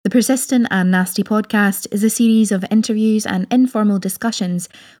Persistent and Nasty podcast is a series of interviews and informal discussions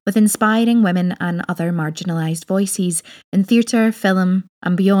with inspiring women and other marginalised voices in theatre, film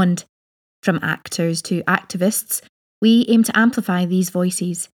and beyond. From actors to activists, we aim to amplify these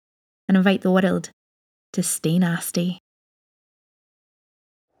voices and invite the world to stay nasty.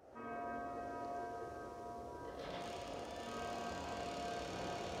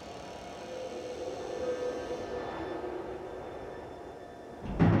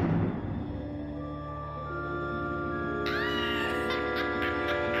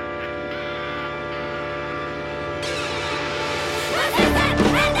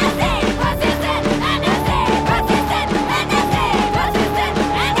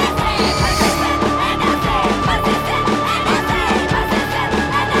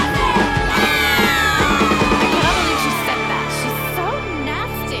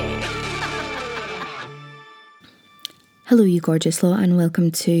 Hello, you gorgeous lot, and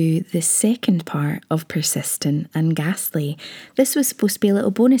welcome to the second part of Persistent and Ghastly. This was supposed to be a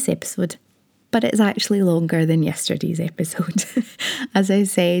little bonus episode, but it's actually longer than yesterday's episode. As I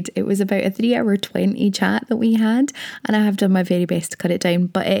said, it was about a 3-hour 20 chat that we had, and I have done my very best to cut it down,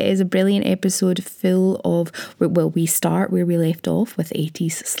 but it is a brilliant episode full of, well, we start where we left off with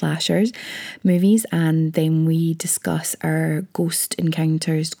 80s slashers movies, and then we discuss our ghost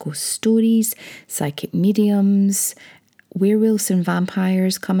encounters, ghost stories, psychic mediums, werewolves and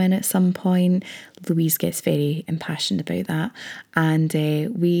vampires come in at some point. Louise gets very impassioned about that, and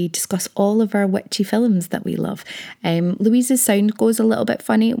we discuss all of our witchy films that we love. Louise's sound goes a little bit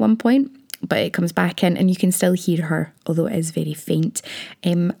funny at one point, but it comes back in and you can still hear her, although it is very faint.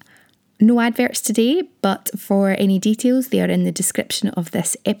 No adverts today, but for any details, they are in the description of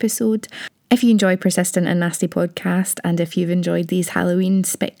this episode. If you enjoy Persistent and Nasty podcast, and if you've enjoyed these Halloween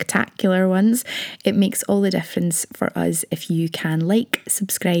spectacular ones, it makes all the difference for us if you can like,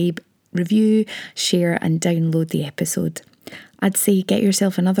 subscribe, review, share and download the episode. I'd say get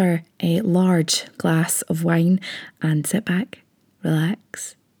yourself another large glass of wine and sit back,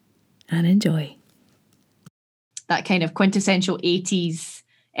 relax and enjoy. That kind of quintessential 80s,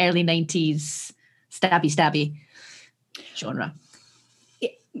 early 90s stabby genre.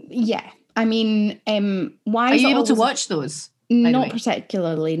 Yeah. I mean, why are you able to watch those? Not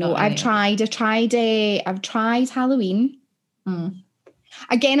particularly. No, I've tried Halloween.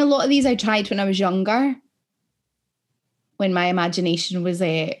 Again, a lot of these I tried when I was younger, when my imagination was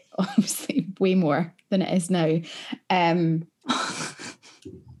obviously way more than it is now.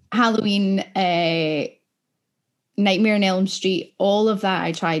 Halloween, Nightmare on Elm Street, all of that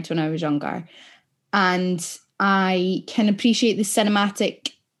I tried when I was younger, and I can appreciate the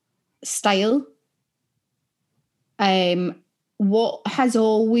cinematic style. What has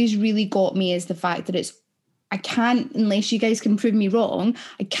always really got me is the fact that I can't, unless you guys can prove me wrong,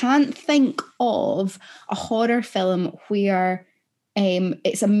 I can't think of a horror film where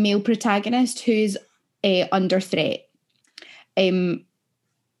it's a male protagonist who's under threat. Go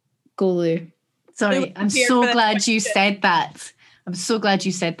Lou. Sorry, I'm so glad you said that. I'm so glad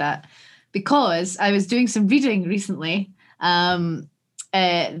you said that, because I was doing some reading recently.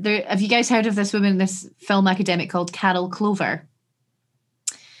 Have you guys heard of this woman, this film academic called Carol Clover?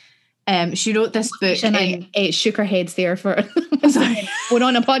 She wrote this book. And I shook her heads there for we're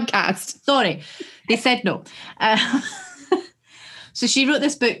on a podcast. Sorry, they said no. So she wrote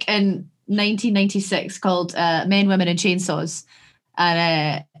this book in 1996 called Men, Women and Chainsaws,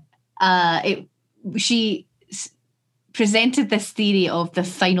 and she presented this theory of the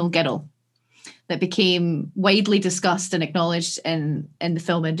final girl that became widely discussed and acknowledged in the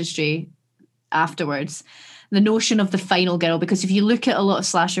film industry afterwards. The notion of the final girl, because if you look at a lot of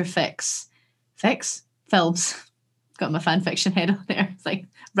slasher films, got my fan fiction head on there, it's like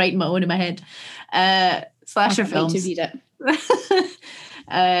writing my own in my head. Slasher films. To read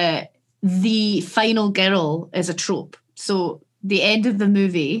it. The final girl is a trope. So the end of the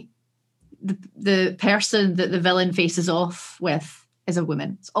movie, the person that the villain faces off with is a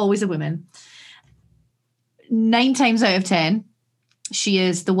woman. It's always a woman. 9 times out of 10, she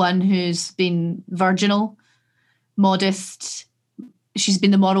is the one who's been virginal, modest. She's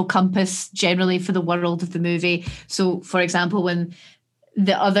been the moral compass generally for the world of the movie. So, for example, when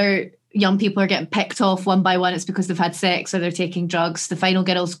the other young people are getting picked off one by one, it's because they've had sex or they're taking drugs. The final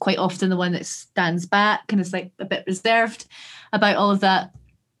girl's quite often the one that stands back and is like a bit reserved about all of that.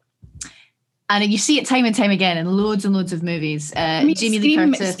 And you see it time and time again in loads and loads of movies. Jamie Lee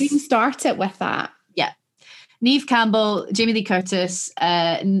Curtis. Scream started with that. Yeah. Neve Campbell, Jamie Lee Curtis,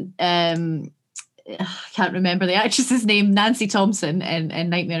 I can't remember the actress's name, Nancy Thompson in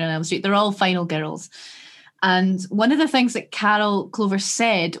Nightmare on Elm Street. They're all final girls. And one of the things that Carol Clover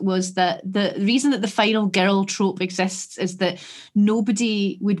said was that the reason that the final girl trope exists is that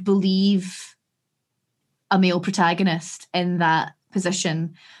nobody would believe a male protagonist in that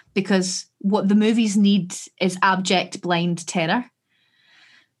position, because what the movies need is abject blind terror.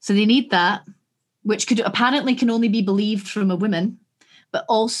 So they need that, which could apparently can only be believed from a woman, but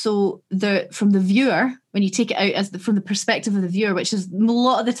also from the viewer, when you take it out as from the perspective of the viewer, which is a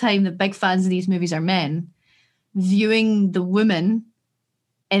lot of the time the big fans of these movies are men, viewing the woman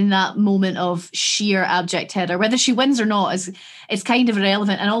in that moment of sheer abject terror, whether she wins or not, is kind of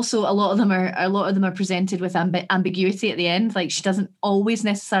irrelevant. And also a lot of them are presented with ambiguity at the end. Like, she doesn't always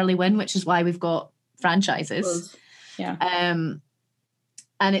necessarily win, which is why we've got franchises. Yeah. And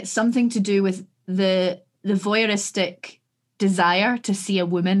it's something to do with the voyeuristic desire to see a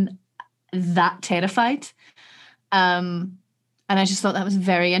woman that terrified. And I just thought that was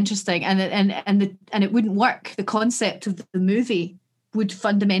very interesting. And it wouldn't work. The concept of the movie would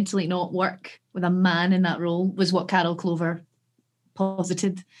fundamentally not work with a man in that role, was what Carol Clover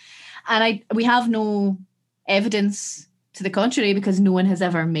posited. And we have no evidence to the contrary, because no one has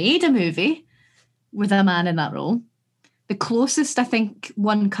ever made a movie with a man in that role. The closest I think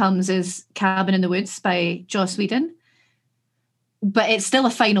one comes is Cabin in the Woods by Joss Whedon. But it's still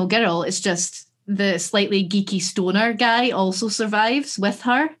a final girl. It's just the slightly geeky stoner guy also survives with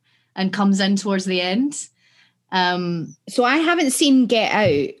her and comes in towards the end. So I haven't seen Get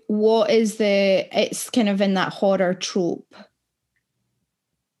Out. What is it's kind of in that horror trope.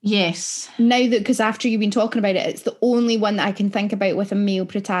 Yes. Now that, because after you've been talking about it, it's the only one that I can think about with a male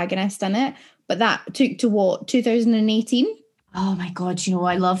protagonist in it. But that took to what, 2018? Oh my God,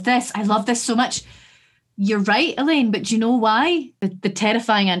 I love this. I love this so much. You're right, Elaine, but do you know why? The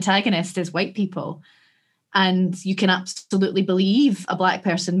terrifying antagonist is white people. And you can absolutely believe a black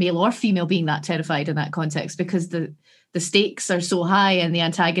person, male or female, being that terrified in that context, because the stakes are so high and the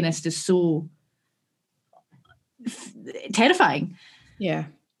antagonist is so terrifying. Yeah.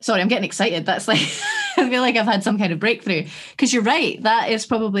 Sorry, I'm getting excited. That's like, I feel like I've had some kind of breakthrough. Because you're right, that is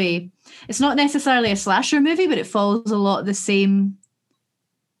probably, it's not necessarily a slasher movie, but it follows a lot of the same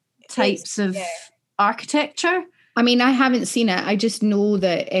types of architecture. I mean, I haven't seen it. I just know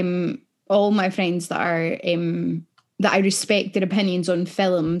that all my friends that are that I respect their opinions on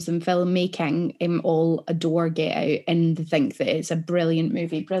films and filmmaking all adore Get Out, and they think that it's a brilliant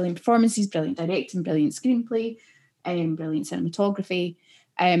movie, brilliant performances, brilliant directing, brilliant screenplay, brilliant cinematography.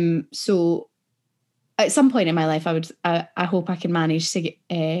 So at some point in my life, I hope I can manage to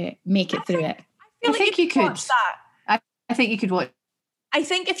make it through it. I think you could. That. I think you could watch. I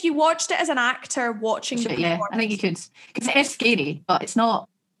think if you watched it as an actor watching the performance, I think you could, because it is scary, but it's not.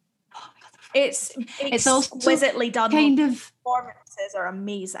 Oh my God, it's exquisitely done. Kind of performances are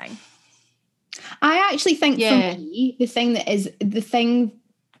amazing. I actually think for me, the thing.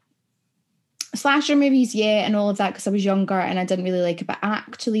 Slasher movies, and all of that, because I was younger and I didn't really like it. But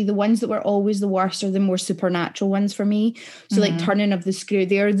actually, the ones that were always the worst are the more supernatural ones for me. So, like Turning of the Screw,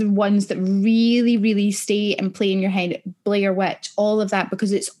 they're the ones that really, really stay and play in your head. Blair Witch, all of that,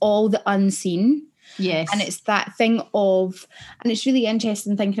 because it's all the unseen. Yes. And it's that thing of, and it's really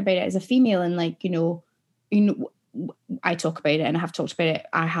interesting thinking about it as a female, and like, I talk about it and I have talked about it.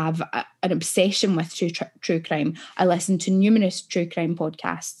 I have an obsession with true crime. I listen to numerous true crime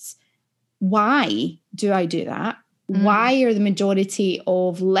podcasts. Why do I do that? Why are the majority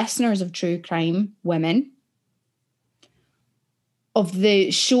of listeners of true crime women? Of the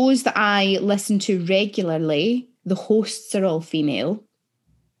shows that I listen to regularly, the hosts are all female.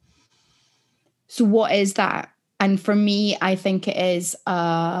 So what is that? And for me, I think it is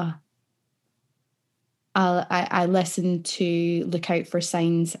I listen to look out for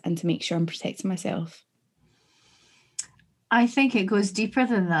signs and to make sure I'm protecting myself. I think it goes deeper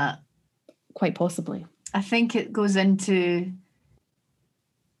than that. Quite possibly. I think it goes into,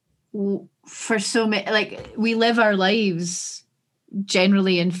 for so many, like, we live our lives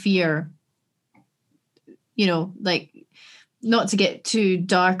generally in fear, like, not to get too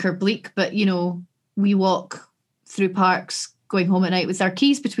dark or bleak, but, we walk through parks going home at night with our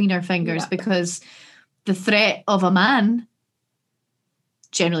keys between our fingers because the threat of a man,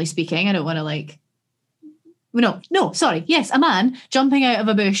 generally speaking, I don't want to a man jumping out of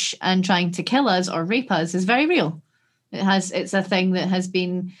a bush and trying to kill us or rape us is very real. It's a thing that has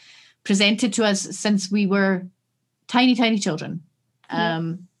been presented to us since we were tiny, tiny children.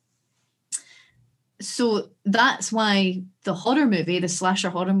 So that's why the slasher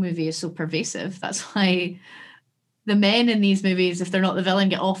horror movie is so pervasive. That's why the men in these movies, if they're not the villain,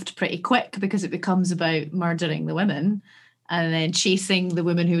 get offed pretty quick, because it becomes about murdering the women and then chasing the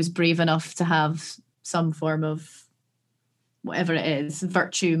woman who was brave enough to have some form of whatever it is,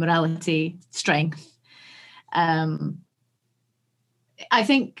 virtue, morality, strength. I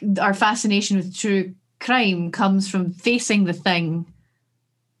think our fascination with true crime comes from facing the thing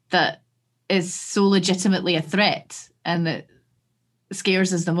that is so legitimately a threat and that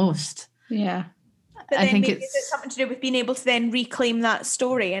scares us the most. Yeah. But then maybe it's something to do with being able to then reclaim that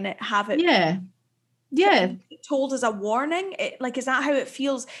story and have it told as a warning. Is that how it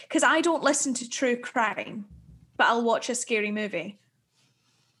feels? Because I don't listen to true crime, but I'll watch a scary movie.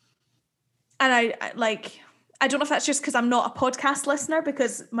 And I don't know if that's just because I'm not a podcast listener,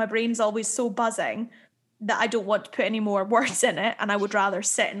 because my brain's always so buzzing that I don't want to put any more words in it, and I would rather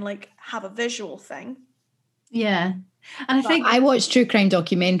sit and have a visual thing. Yeah. And I watch true crime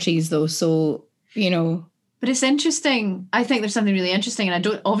documentaries though, so but it's interesting. I think there's something really interesting,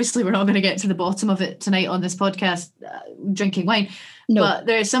 and obviously we're not going to get to the bottom of it tonight on this podcast, drinking wine. No. But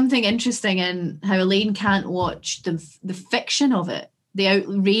there is something interesting in how Elaine can't watch the fiction of it, the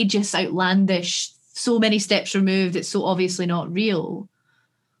outrageous, outlandish, so many steps removed, it's so obviously not real,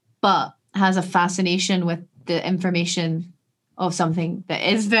 but has a fascination with the information of something that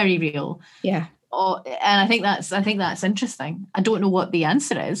is very real. Yeah. And I think that's interesting. I don't know what the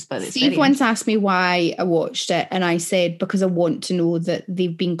answer is, but it's Steve once asked me why I watched it, and I said because I want to know that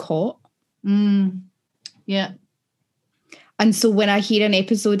they've been caught. Yeah. And so when I hear an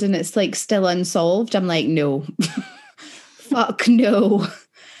episode and it's still unsolved, I'm like, no, fuck no.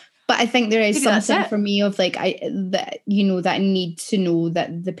 But I think there is something for me of that I need to know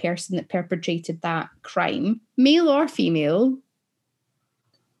that the person that perpetrated that crime, male or female,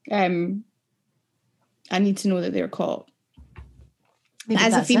 I need to know that they're caught. Maybe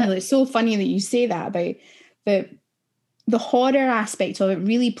as a female, it's so funny that you say that about the horror aspect of it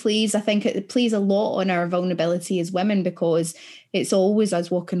really plays. I think it plays a lot on our vulnerability as women, because it's always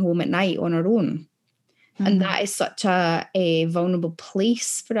us walking home at night on our own. Mm-hmm. And that is such a vulnerable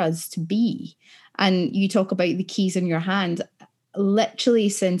place for us to be. And you talk about the keys in your hand. Literally,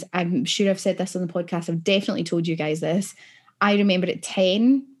 since I'm sure I've said this on the podcast, I've definitely told you guys this. I remember at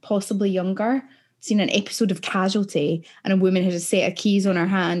 10, possibly younger, seen an episode of Casualty, and a woman had a set of keys on her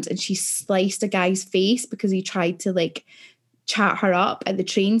hand and she sliced a guy's face because he tried to chat her up at the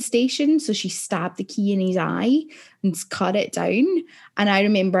train station. So she stabbed the key in his eye and cut it down. And I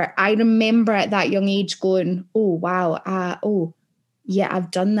remember at that young age going, oh, wow. Yeah,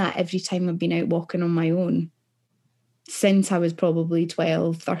 I've done that every time I've been out walking on my own since I was probably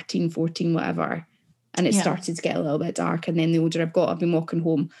 12, 13, 14, whatever. And it started to get a little bit dark. And then the older I've got, I've been walking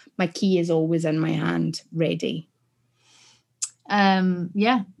home. My key is always in my hand, ready. Yeah.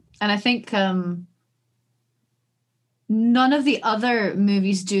 And I think none of the other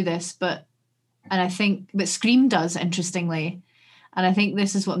movies do this, but Scream does, interestingly. And I think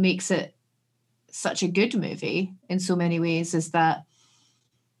this is what makes it such a good movie in so many ways, is that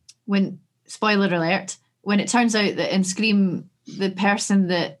spoiler alert, when it turns out that in Scream, the person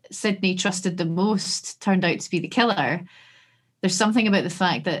that Sydney trusted the most turned out to be the killer, there's something about the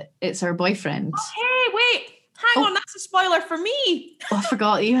fact that it's her boyfriend. Oh, hey, wait, hang on, that's a spoiler for me. Oh, I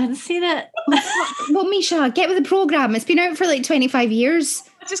forgot you hadn't seen it. Well, Misha, get with the programme. It's been out for 25 years.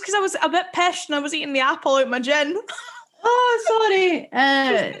 It's just because I was a bit pissed and I was eating the apple out my gin. Oh, sorry.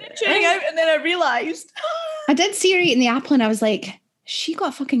 Chewing out, and then I realised. I did see her eating the apple and I was like, she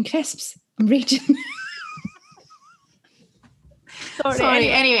got fucking crisps. I'm raging. Sorry.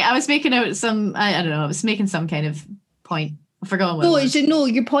 Anyway, I was making out some, I don't know, I was making some kind of point. I forgot what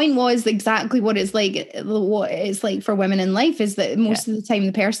your point was exactly what it's like for women in life, is that most of the time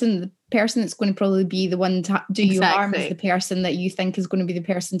the person that's going to probably be the one to do you harm is the person that you think is going to be the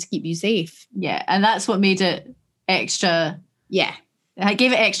person to keep you safe. Yeah, and that's what made it extra. Yeah. I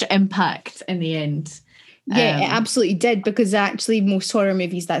gave it extra impact in the end. Yeah, it absolutely did, because actually most horror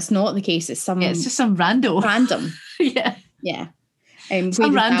movies, that's not the case. It's just some rando. Random. Yeah. Yeah.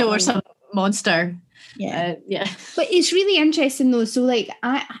 Some rando or some monster. Yeah. Yeah. But it's really interesting though. So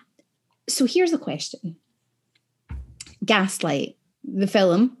so here's the question. Gaslight, the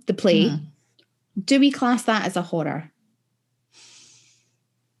film, the play, do we class that as a horror?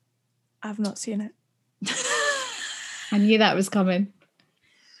 I've not seen it. I knew that was coming.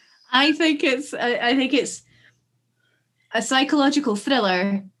 I think it's a psychological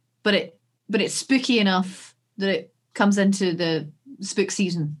thriller, but it's spooky enough that it comes into the spook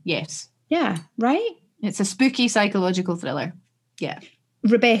season. Yes. Yeah, right? It's a spooky psychological thriller. Yeah.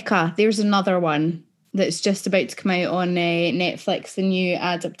 Rebecca, there's another one that's just about to come out on Netflix, the new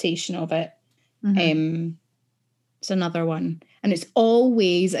adaptation of it. Mm-hmm. It's another one. And it's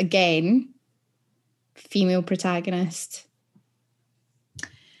always, again, female protagonist.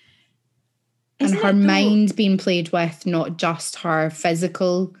 and Isn't her it though- mind being played with, not just her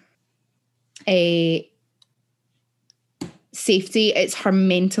physical safety, it's her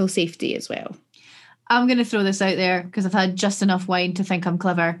mental safety as well. I'm going to throw this out there because I've had just enough wine to think I'm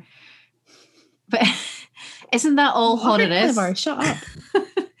clever. But isn't that all What horror is? clever, shut up.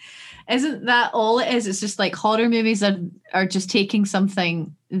 Isn't that all it is? It's just like horror movies are just taking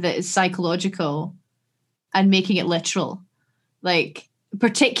something that is psychological and making it literal. Like,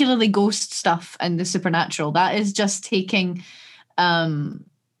 particularly ghost stuff and the supernatural. That is just taking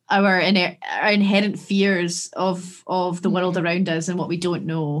our inherent fears of the world around us and what we don't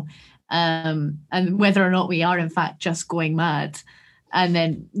know, and whether or not we are in fact just going mad, and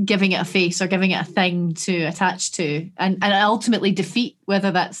then giving it a face or giving it a thing to attach to and ultimately defeat,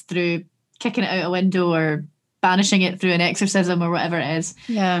 whether that's through kicking it out a window or banishing it through an exorcism or whatever it is.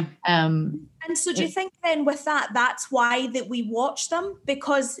 Yeah. And so do you think then with that's why that we watch them?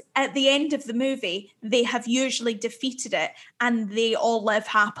 Because at the end of the movie, they have usually defeated it and they all live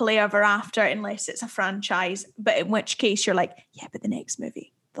happily ever after, unless it's a franchise. But in which case you're like, yeah, but the next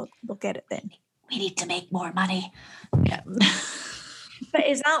movie, they'll get it then. We need to make more money. Yeah. But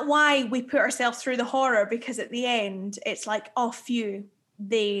is that why we put ourselves through the horror? Because at the end, it's like, oh, phew,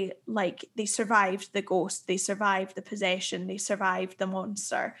 they survived the ghost, they survived the possession, they survived the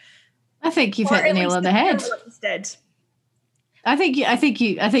monster. I think you've hit the nail on the head. I think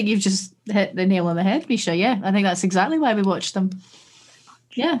you've just hit the nail on the head, Misha. Yeah, I think that's exactly why we watched them.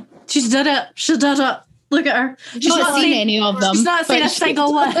 Yeah, she's did it. She did it. Look at her. She's not seen any of them. She's not seen a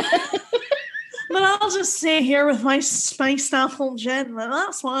single one. But I'll just say here with my spiced apple gin that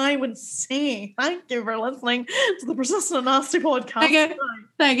that's what I would say. Thank you for listening to the Persistent and Nasty podcast.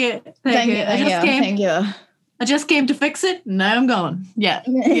 Thank you. Thank you. I just came to fix it. Now I'm gone. Yeah.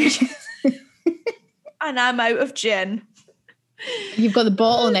 And I'm out of gin. You've got the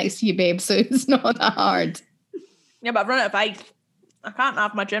bottle next to you, babe, so it's not that hard. Yeah, but I've run out of ice. I can't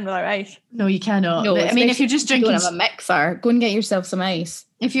have my gin without ice. No, you cannot. No, I mean, if you're just drinking, you don't have a mixer, go and get yourself some ice.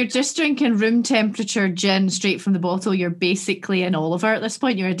 If you're just drinking room temperature gin straight from the bottle, you're basically an Oliver at this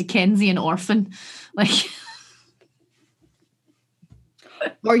point. You're a Dickensian orphan, like.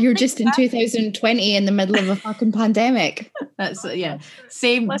 Or you're just in 2020 in the middle of a fucking pandemic. That's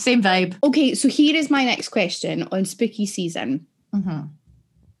same vibe. Okay, so here is my next question on spooky season. Mm-hmm.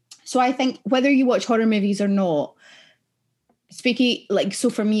 So I think whether you watch horror movies or not, spooky, like,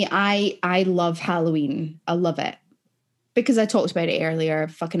 so for me, I love Halloween. I love it because I talked about it earlier.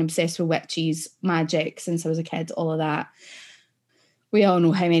 Fucking obsessed with witches, magic since I was a kid, all of that. We all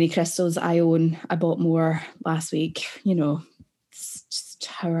know how many crystals I own. I bought more last week. You know, it's just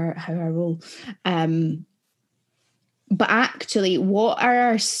how I roll. But actually, what are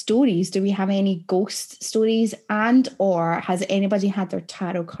our stories? Do we have any ghost stories, and or has anybody had their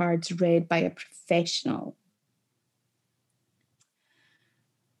tarot cards read by a professional?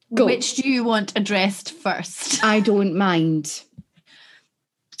 Go. Which do you want addressed first? I don't mind.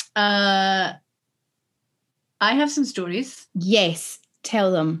 I have some stories. Yes,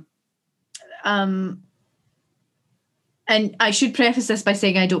 tell them. And I should preface this by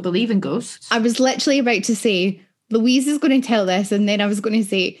saying I don't believe in ghosts. I was literally about to say, Louise is going to tell this, and then I was going to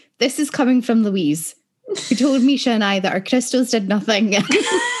say, this is coming from Louise, who told Misha and I that our crystals did nothing. And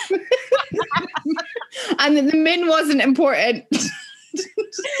that the moon wasn't important.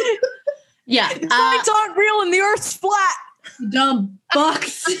 Yeah. Science aren't real and the Earth's flat. Dumb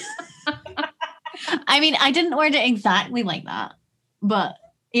bucks. I mean, I didn't word it exactly like that, but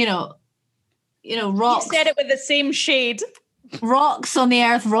you know, rocks. You said it with the same shade. Rocks on the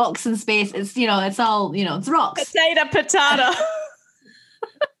earth, rocks in space. It's, it's all, it's rocks. Potato.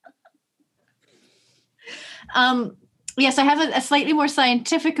 Yes, I have a slightly more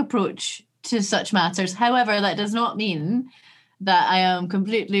scientific approach to such matters. However, that does not mean that I am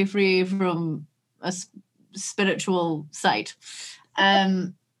completely free from a spiritual side.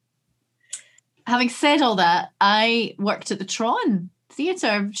 Having said all that, I worked at the Tron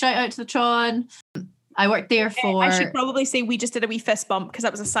Theatre. Shout out to the Tron. I worked there for... I should probably say we just did a wee fist bump because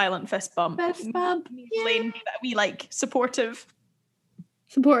that was a silent fist bump. Fist bump. That we supportive.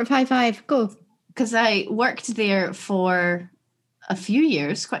 Supportive high five. Go. Because I worked there for a few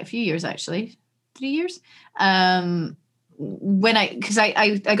years, quite a few years actually, 3 years. Because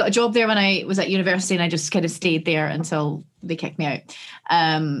I got a job there when I was at university, and I just kind of stayed there until they kicked me out.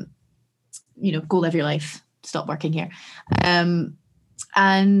 Go live your life, stop working here.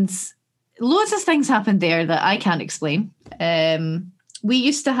 And loads of things happened there that I can't explain. We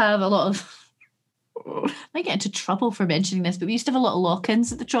used to have a lot of, I might get into trouble for mentioning this, but we used to have a lot of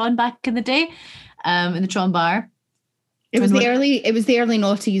lock-ins at the Tron back in the day, in the Tron bar. It was the early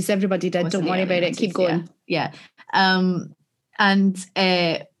noughties. Everybody did. Don't worry about it. Keep going. Yeah. And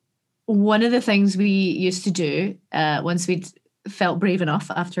one of the things we used to do once we'd felt brave enough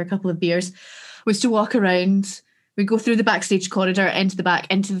after a couple of beers was to walk around. We'd go through the backstage corridor into the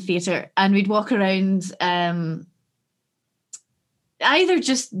back, into the theatre, and we'd walk around either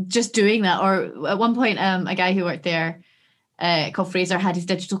just doing that, or at one point a guy who worked there called Fraser had his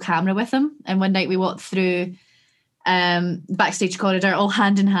digital camera with him, and one night we walked through backstage corridor all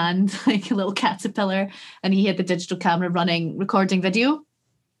hand in hand like a little caterpillar, and he had the digital camera running, recording video.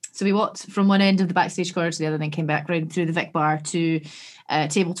 So we walked from one end of the backstage corridor to the other, then came back round through the Vic bar to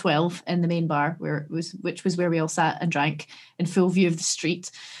table 12 in the main bar, which was where we all sat and drank in full view of the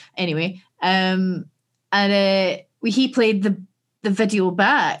street. Anyway, he played the video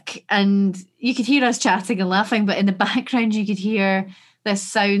back, and you could hear us chatting and laughing, but in the background you could hear this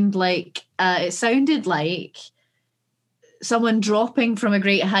sound like it sounded like someone dropping from a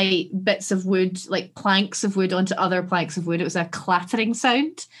great height bits of wood, like planks of wood onto other planks of wood. It was a clattering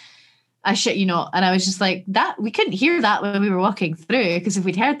sound. I shit you not. And I was just like, that we couldn't hear that when we were walking through, because if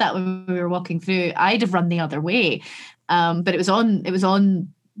we'd heard that when we were walking through, I'd have run the other way. But it was on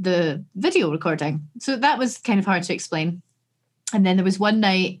the video recording. So that was kind of hard to explain. And then there was one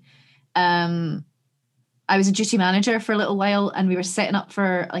night, I was a duty manager for a little while, and we were setting up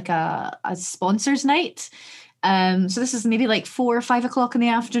for like a sponsors night. So this is maybe like 4 or 5 o'clock in the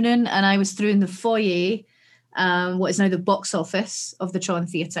afternoon, and I was through in the foyer, what is now the box office of the Tron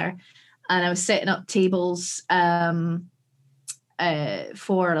Theatre, and I was setting up tables for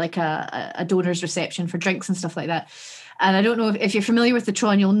like a donor's reception for drinks and stuff like that. And I don't know if you're familiar with the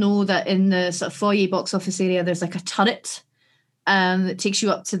Tron, you'll know that in the sort of foyer box office area, there's like a turret that takes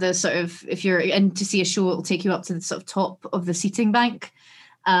you up to the sort of, if you're in to see a show, it'll take you up to the sort of top of the seating bank.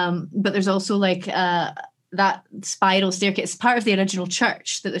 But there's also like that spiral staircase, part of the original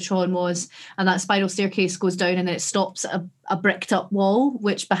church that the Tron was, and that spiral staircase goes down and then it stops at a bricked up wall,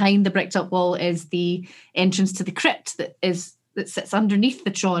 which behind the bricked up wall is the entrance to the crypt that sits underneath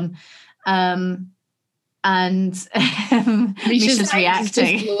the Tron. Misha's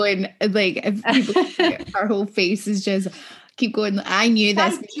reacting, just glowing, like if people her whole face is just keep going. I knew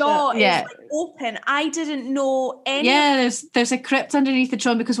this. My jaw is like open. I didn't know any. Yeah, there's a crypt underneath the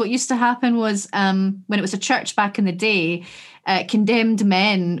Tron, because what used to happen was when it was a church back in the day, condemned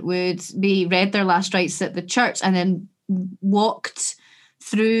men would be read their last rites at the church and then walked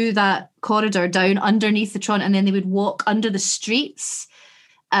through that corridor down underneath the Tron, and then they would walk under the streets,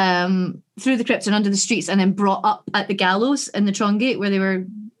 through the crypt and under the streets, and then brought up at the gallows in the Tron Gate where they were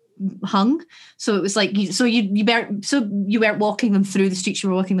hung. So it was like you weren't walking them through the streets, you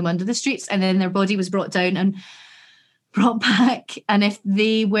were walking them under the streets, and then their body was brought down and brought back. And if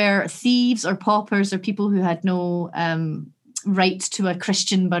they were thieves or paupers or people who had no right to a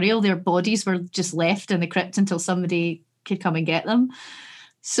Christian burial, their bodies were just left in the crypt until somebody could come and get them.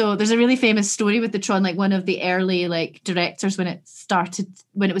 So there's a really famous story with the Tron, like one of the early like directors when it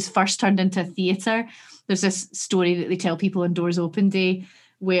was first turned into a theatre. There's this story that they tell people on Doors Open Day,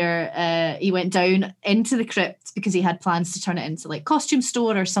 where he went down into the crypt because he had plans to turn it into like costume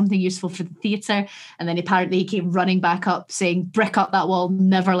store or something useful for the theatre. And then apparently he came running back up saying, brick up that wall,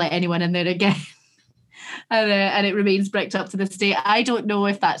 never let anyone in there again. and it remains bricked up to this day. I don't know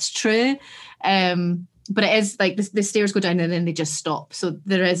if that's true, but it is like the stairs go down and then they just stop. So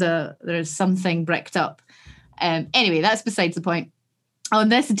there is something bricked up. Anyway, that's besides the point. On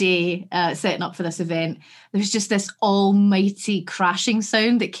this day, setting up for this event, there was just this almighty crashing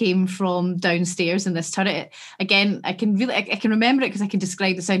sound that came from downstairs in this turret. Again, I can remember it because I can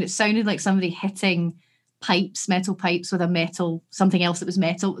describe the sound. It sounded like somebody hitting metal pipes with something else that was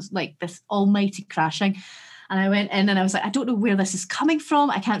metal. It was like this almighty crashing. And I went in and I was like, I don't know where this is coming from.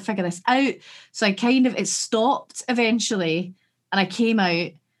 I can't figure this out. So it stopped eventually. And I came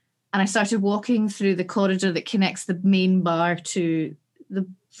out and I started walking through the corridor that connects the main bar to the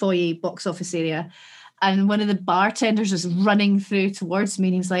foyer box office area, and one of the bartenders was running through towards me,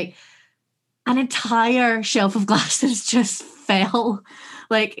 and he was like, an entire shelf of glasses just fell.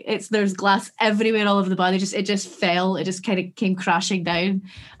 Like there's glass everywhere all over the bar. It just fell. It just kind of came crashing down,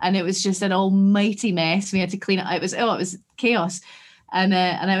 and it was just an almighty mess. We had to clean it. It was chaos, and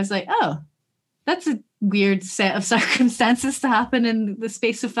I was like, oh, that's a weird set of circumstances to happen in the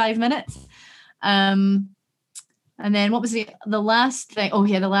space of 5 minutes. And then what was the last thing? Oh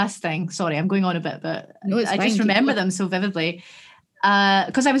yeah, the last thing. Sorry, I'm going on a bit, but no, I just remember them so vividly.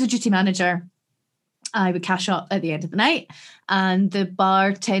 Because I was a duty manager, I would cash up at the end of the night, and the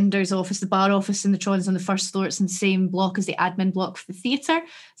bartender's office, the bar office in the Tron is on the first floor. It's in the same block as the admin block for the theatre.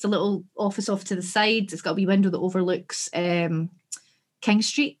 It's a little office off to the side. It's got a wee window that overlooks King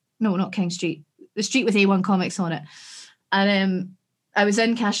Street. No, not King Street. The street with A1 Comics on it. And I was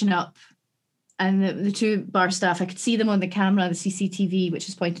in cashing up, and the two bar staff, I could see them on the camera, the CCTV, which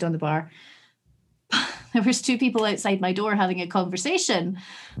is pointed on the bar. There was two people outside my door having a conversation,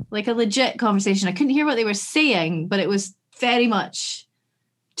 like a legit conversation. I couldn't hear what they were saying, but it was very much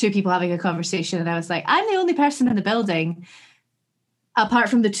two people having a conversation. And I was like, I'm the only person in the building, apart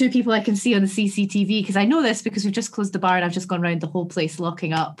from the two people I can see on the CCTV, because I know this because we've just closed the bar and I've just gone around the whole place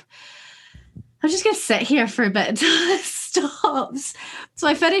locking up. I'm just going to sit here for a bit until it stops. So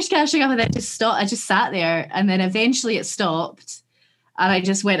I finished cashing up and then just stopped. I just sat there, and then eventually it stopped. And I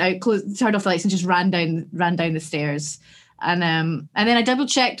just went out, turned off the lights, and just ran down the stairs. And then I double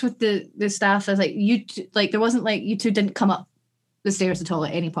checked with the staff. I was like, there wasn't like, you two didn't come up the stairs at all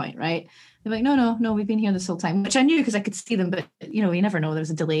at any point, right? They're like, no, we've been here this whole time, which I knew because I could see them. But you never know. There was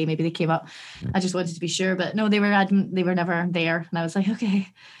a delay. Maybe they came up. I just wanted to be sure, but no, they were never there. And I was like, okay,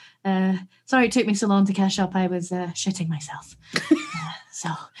 sorry it took me so long to cash up. I was shitting myself. So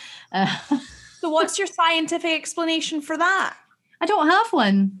what's your scientific explanation for that? I don't have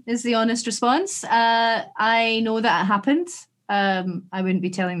one, is the honest response. I know that it happened. I wouldn't be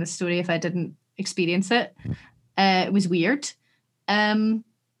telling this story if I didn't experience it. It was weird. I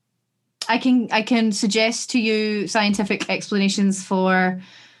can suggest to you scientific explanations for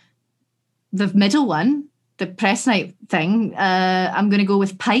the middle one, the press night thing. I'm going to go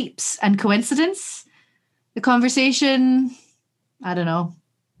with pipes and coincidence. The conversation, I don't know.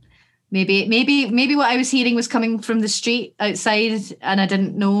 Maybe what I was hearing was coming from the street outside, and I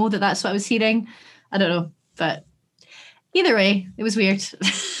didn't know that that's what I was hearing. I don't know, but either way, it was weird.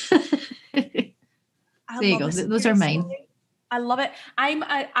 There you go. Those are mine. I love it.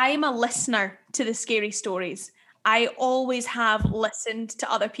 I'm a listener to the scary stories. I always have listened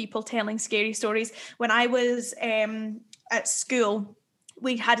to other people telling scary stories. When I was at school,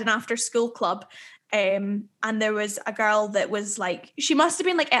 we had an after-school club. And there was a girl that was like, she must have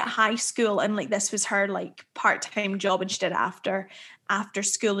been like at high school, and like this was her like part-time job, and she did after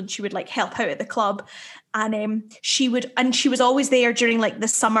school, and she would like help out at the club, and she was always there during like the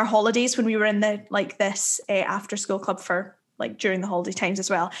summer holidays when we were in the like this after school club for like during the holiday times as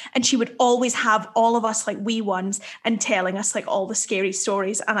well. And she would always have all of us like wee ones and telling us like all the scary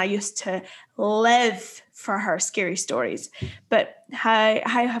stories, and I used to live for her scary stories. But I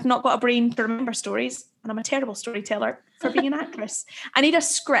have not got a brain to remember stories, and I'm a terrible storyteller for being an actress. I need a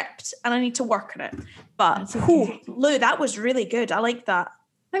script and I need to work on it. But Lou, that was really good. I like that.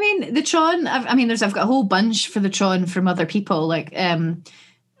 I mean, the Tron, I've got a whole bunch for the Tron from other people, like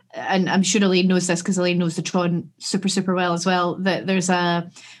and I'm sure Elaine knows this because Elaine knows the Tron super, super well as well, that there's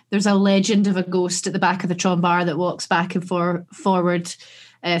a legend of a ghost at the back of the Tron bar that walks back and forward.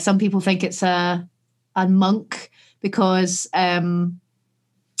 Some people think it's a monk, because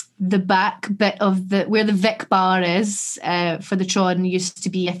the back bit of where the Vic bar is for the Tron used to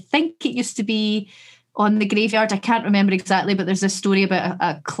be, I think it used to be on the graveyard. I can't remember exactly, but there's a story about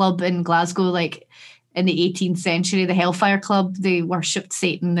a club in Glasgow, like in the 18th century, the Hellfire Club. They worshipped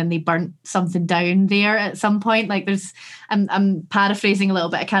Satan and they burnt something down there at some point. Like I'm paraphrasing a little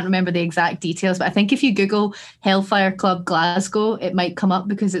bit. I can't remember the exact details, but I think if you Google Hellfire Club Glasgow, it might come up,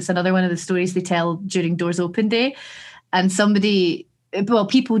 because it's another one of the stories they tell during Doors Open Day. And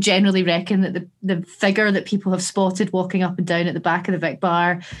people generally reckon that the figure that people have spotted walking up and down at the back of the Vic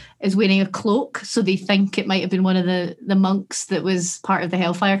Bar is wearing a cloak. So they think it might have been one of the monks that was part of the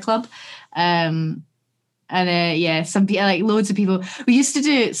Hellfire Club. Some people, like loads of people, we used to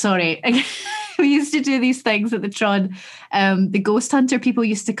do these things at the Tron. The ghost hunter people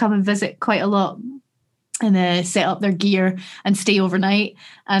used to come and visit quite a lot, and set up their gear and stay overnight.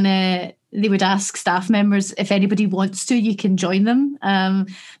 And they would ask staff members, if anybody wants to, you can join them.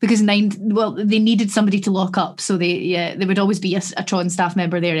 Because they needed somebody to lock up. So there would always be a Tron staff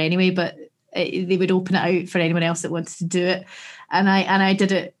member there anyway, but they would open it out for anyone else that wanted to do it. And I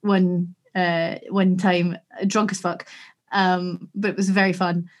did it one time, drunk as fuck, but it was very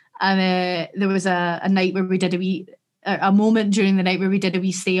fun. And there was a night where we did a moment during the night where we did a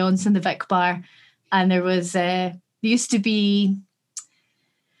wee seance in the Vic Bar, and there used to be,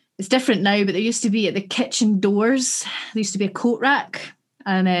 it's different now, but there used to be at the kitchen doors, there used to be a coat rack,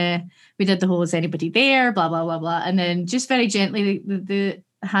 and we did the whole, is anybody there, blah blah blah blah, and then just very gently the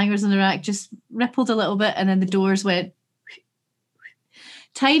hangers on the rack just rippled a little bit, and then the doors went.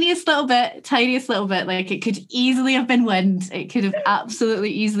 tiniest little bit. Like it could easily have been wind. It could have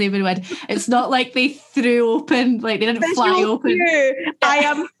absolutely easily been wind. It's not like they threw open, like they didn't fly open. I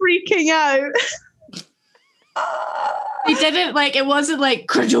am freaking out. They didn't, like, it wasn't like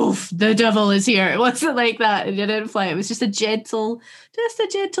Kradoof, the devil is here. It wasn't like that. It didn't fly. It was just a gentle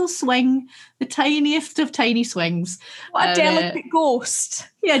swing, the tiniest of tiny swings. What a delicate ghost.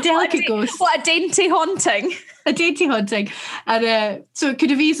 Yeah, delicate ghost. What a dainty haunting. A dainty haunting. And so it could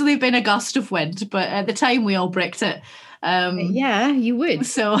have easily been a gust of wind, but at the time we all bricked it. Yeah, you would.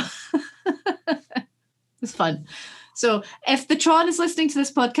 So it was fun. So if the Tron is listening to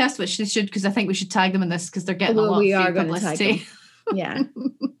this podcast, which they should, because I think we should tag them in this because they're getting a lot of free publicity. Yeah,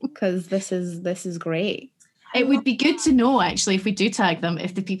 because this is great. It would be good to know, actually, if we do tag them,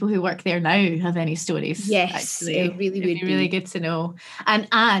 if the people who work there now have any stories. Yes, actually, it really would be really good to know.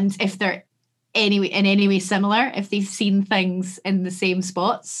 And if they're in any way similar, if they've seen things in the same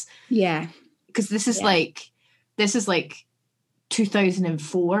spots. Yeah, because this is like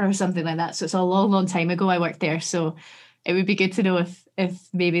 2004 or something like that. So it's a long time ago I worked there. So it would be good to know if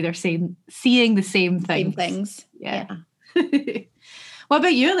maybe they're seeing the same things. Same things. Yeah. What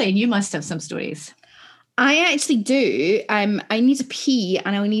about you, Elaine? You must have some stories. I actually do. I need to pee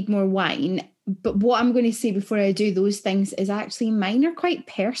and I need more wine. But what I'm going to say before I do those things is actually mine are quite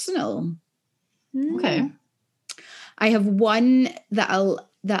personal. Okay. I have one that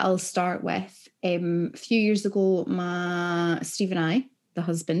I'll start with. A few years ago, Steve and I, the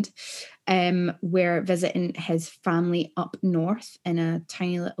husband, were visiting his family up north in a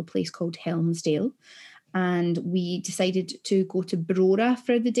tiny little place called Helmsdale. And we decided to go to Brora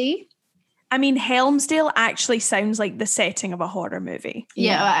for the day. I mean, Helmsdale actually sounds like the setting of a horror movie.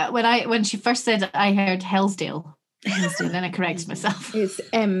 Yeah, when she first said it, I heard Hellsdale. Then I corrected myself.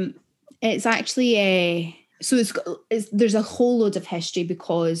 It's actually so there's a whole load of history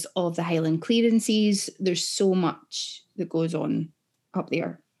because of the Highland clearances. There's so much that goes on up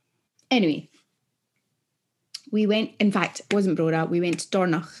there. Anyway, we went, in fact, it wasn't Brora, we went to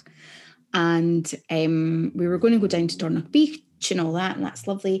Dornoch, and we were going to go down to Dornoch Beach and all that, and that's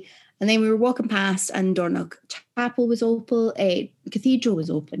lovely. And then we were walking past and Dornoch Chapel was open, cathedral was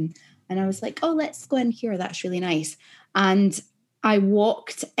open. And I was like, oh, let's go in here. That's really nice. And I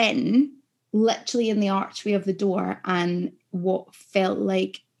walked in literally in the archway of the door, and what felt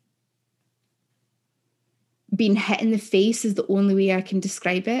like being hit in the face is the only way I can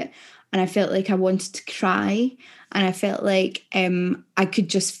describe it. And I felt like I wanted to cry, and I felt like I could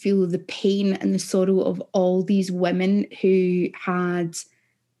just feel the pain and the sorrow of all these women who had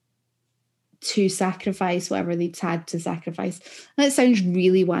to sacrifice whatever they'd had to sacrifice. And it sounds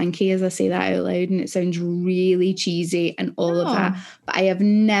really wanky as I say that out loud, and it sounds really cheesy and all of that. But I have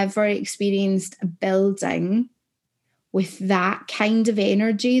never experienced a building with that kind of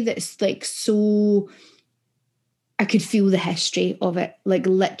energy that's like so... I could feel the history of it. Like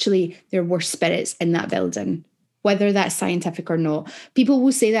literally there were spirits in that building, whether that's scientific or not. People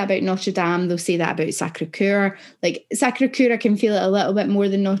will say that about Notre Dame. They'll say that about Sacre-Cœur. Like Sacre-Cœur, I can feel it a little bit more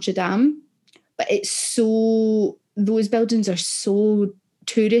than Notre Dame. But it's so, those buildings are so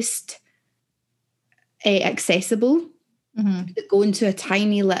tourist accessible. Mm-hmm. Going to a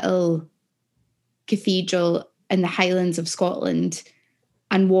tiny little cathedral in the Highlands of Scotland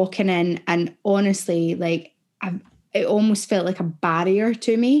and walking in, and honestly, like it almost felt like a barrier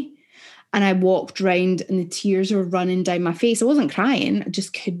to me. And I walked around and the tears were running down my face. I wasn't crying. I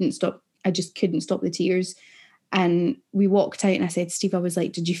just couldn't stop the tears. And we walked out and I said to Steve, I was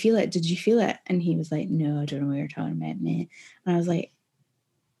like, did you feel it? Did you feel it? And he was like, no, I don't know what you're talking about, mate. And I was like,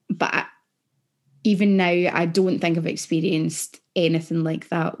 but even now, I don't think I've experienced anything like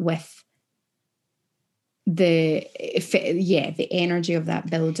that with the energy of that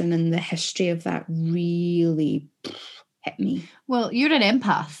building, and the history of that really hit me. Well, you're an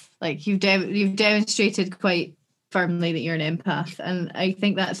empath. Like you've demonstrated quite firmly that you're an empath. And I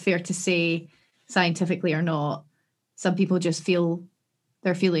think that's fair to say, scientifically or not. Some people just feel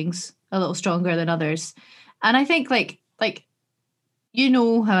their feelings a little stronger than others. And I think like you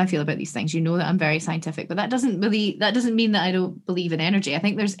know how I feel about these things. You know that I'm very scientific, but that doesn't mean that I don't believe in energy. I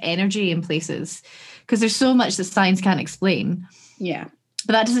think there's energy in places because there's so much that science can't explain. Yeah.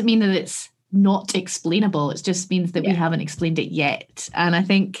 But that doesn't mean that it's not explainable. It just means that we haven't explained it yet. And I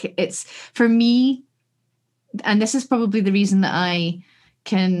think it's, for me, and this is probably the reason that I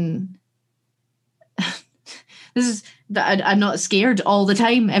can... This is that I'm not scared all the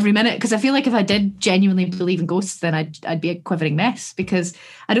time, every minute, because I feel like if I did genuinely believe in ghosts, then I'd be a quivering mess, because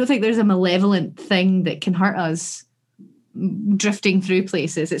I don't think there's a malevolent thing that can hurt us drifting through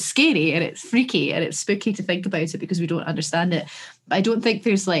places. It's scary and it's freaky and it's spooky to think about it because we don't understand it. But I don't think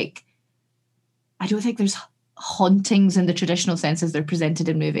there's hauntings in the traditional sense as they're presented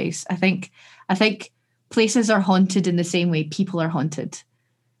in movies. I think places are haunted in the same way people are haunted,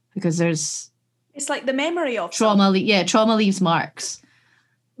 because there's it's like the memory of trauma. Trauma leaves marks.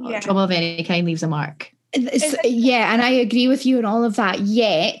 Yeah. Trauma of any kind leaves a mark. Yeah, and I agree with you on all of that.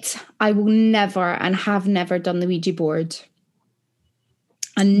 Yet I will never and have never done the Ouija board,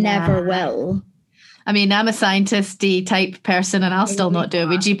 and never will. I mean, I'm a scientist-y type person, and I'll still not do a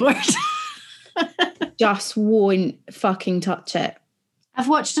Ouija board. Just won't fucking touch it. I've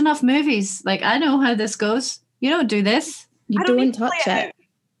watched enough movies. Like, I know how this goes. You don't do this. You don't touch it.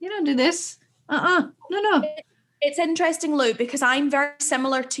 You don't do this. No. It's interesting, Lou, because I'm very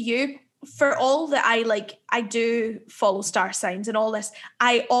similar to you. For all that I do follow star signs and all this,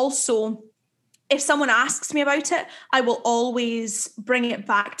 I also, if someone asks me about it, I will always bring it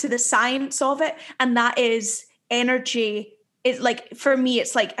back to the science of it. And that is energy. It's like, for me,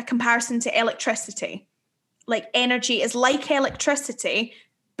 it's like a comparison to electricity. Like, energy is like electricity,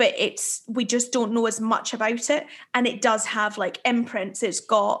 but we just don't know as much about it. And it does have like imprints. It's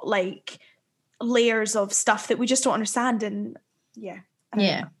got like layers of stuff that we just don't understand. And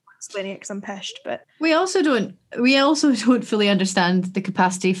explaining it because I'm pissed, but we also don't fully understand the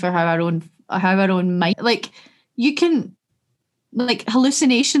capacity for how our own mind, like, you can, like,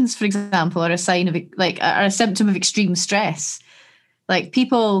 hallucinations, for example, are a sign of, like, are a symptom of extreme stress. Like,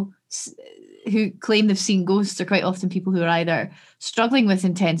 people who claim they've seen ghosts are quite often people who are either struggling with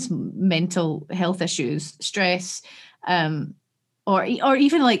intense mental health issues, stress, or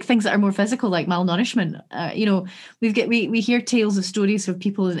even like things that are more physical, like malnourishment. We hear tales of stories of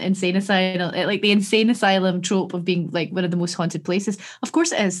people in insane asylum, like the insane asylum trope of being like one of the most haunted places. Of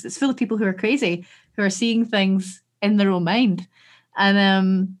course it is. It's full of people who are crazy, who are seeing things in their own mind.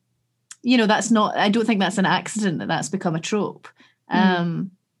 And, that's not, I don't think that's an accident that's become a trope. I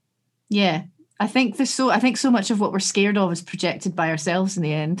think so much of what we're scared of is projected by ourselves in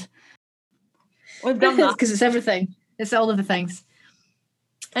the end. We've done that. Because it's everything. It's all of the things.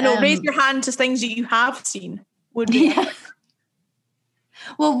 I know, raise your hand to things that you have seen. Would be. Yeah.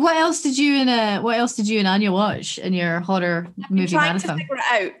 Well, what else did you and Anya watch in your horror movie marathon? To figure it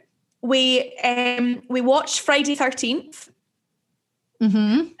out. We watched Friday 13th. Mm-hmm.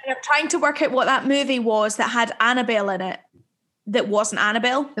 And I'm trying to work out what that movie was that had Annabelle in it. That wasn't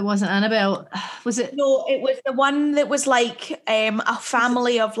Annabelle. It wasn't Annabelle. Was it? No, it was the one that was like a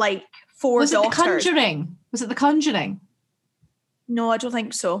family of like 4 daughters. Was it The Conjuring? Was it The Conjuring? No, I don't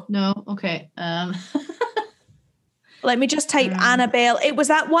think so. No? Okay. Let me just type Annabelle. It was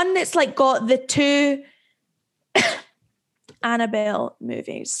that one that's like got the 2 Annabelle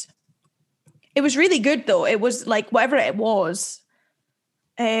movies. It was really good though. It was like whatever it was.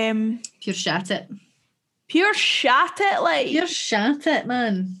 Pure shat it. Pure shat it, like. Pure shat it,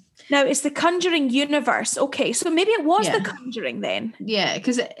 man. Now, it's the Conjuring universe. Okay, so maybe it was the Conjuring then. Yeah,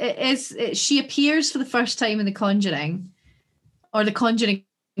 because she appears for the first time in The Conjuring, or The Conjuring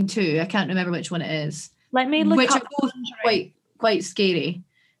 2. I can't remember which one it is. Let me look up. Which are both quite scary.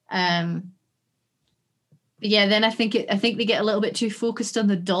 But yeah, then I think they get a little bit too focused on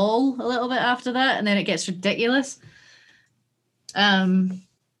the doll a little bit after that, and then it gets ridiculous. But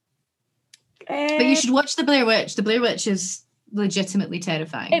you should watch The Blair Witch. The Blair Witch is legitimately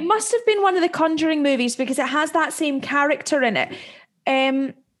terrifying. It must have been one of the Conjuring movies because it has that same character in it.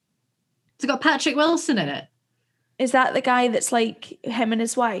 It's got Patrick Wilson in it. Is that the guy that's like him and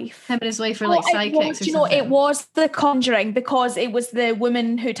his wife? Him and his wife are like sidekicks or something. It was The Conjuring because it was the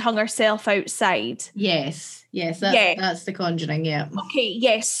woman who'd hung herself outside. Yes, that's The Conjuring, yeah. Okay,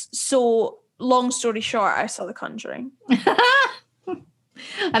 yes. So, long story short, I saw The Conjuring.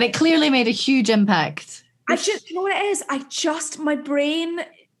 And it clearly made a huge impact. You know what it is? My brain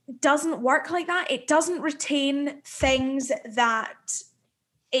doesn't work like that. It doesn't retain things that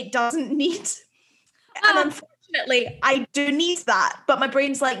it doesn't need. And unfortunately, I do need that. But my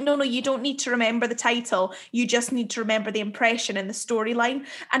brain's like, no, you don't need to remember the title. You just need to remember the impression and the storyline.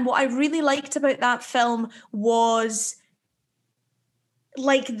 And what I really liked about that film was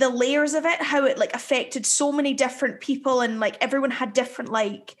like the layers of it, how it like affected so many different people, and like everyone had different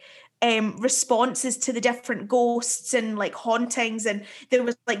like responses to the different ghosts and like hauntings, and there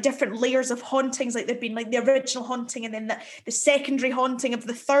was like different layers of hauntings. Like there'd been like the original haunting and then the secondary haunting of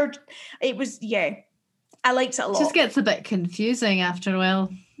the third. It was I liked it a lot. It just gets a bit confusing after a while.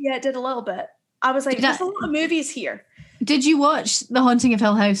 Yeah, it did a little bit. I was like, there's a lot of movies here. Did you watch The Haunting of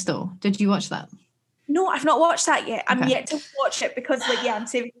Hill House though? Did you watch that? No, I've not watched that yet. I'm yet to watch it because I'm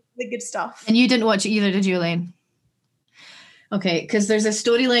saving the good stuff. And you didn't watch it either, did you, Elaine? Okay, because there's a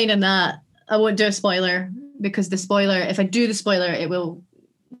storyline in that. I won't do a spoiler because the spoiler, if I do the spoiler, it will,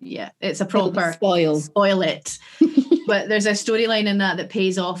 it's a proper spoil it. But there's a storyline in that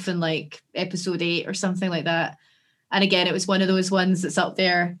pays off in like episode 8 or something like that. And again, it was one of those ones that's up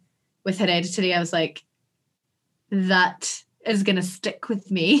there with Hereditary. I was like, that is going to stick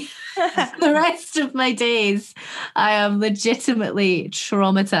with me the rest of my days. I am legitimately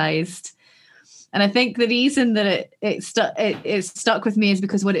traumatized. And I think the reason that it stuck with me is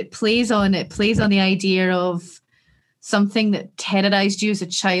because what it plays on the idea of something that terrorized you as a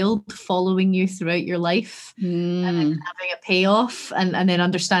child following you throughout your life and then having a payoff and then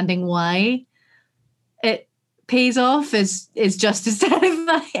understanding why it pays off is just as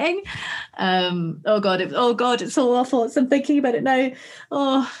terrifying. Oh God, it's so awful. I'm thinking about it now.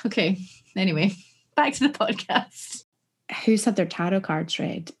 Oh, okay. Anyway, back to the podcast. Who's had their tarot cards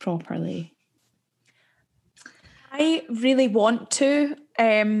read properly? I really want to,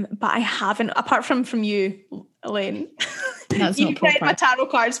 but I haven't, apart from you, Elaine. That's not proper. Read my tarot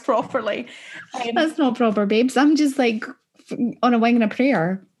cards properly. That's not proper, babes. I'm just like on a wing and a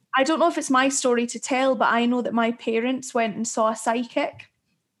prayer. I don't know if it's my story to tell, but I know that my parents went and saw a psychic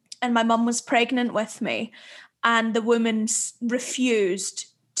and my mum was pregnant with me and the woman refused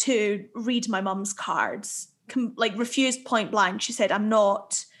to read my mum's cards, refused point blank. She said,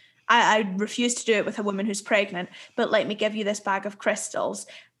 I refuse to do it with a woman who's pregnant, but let me give you this bag of crystals.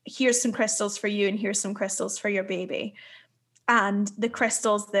 Here's some crystals for you and here's some crystals for your baby. And the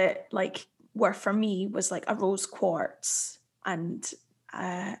crystals that were for me was like a rose quartz and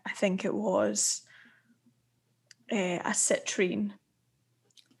I think it was a citrine.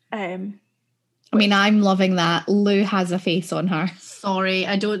 I mean, I'm loving that. Lou has a face on her. Sorry,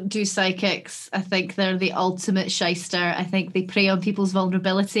 I don't do psychics. I think they're the ultimate shyster. I think they prey on people's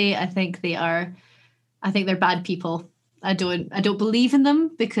vulnerability. I think they're bad people. I don't believe in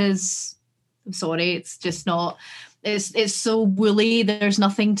them because I'm sorry, it's just not. It's so woolly. There's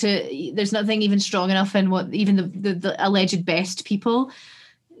nothing even strong enough in what even the alleged best people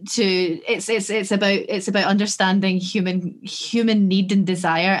to. It's about understanding human need and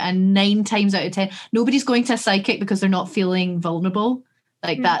desire. And 9 times out of 10, nobody's going to a psychic because they're not feeling vulnerable.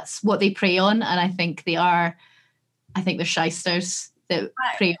 That's what they prey on. And I think they're shysters that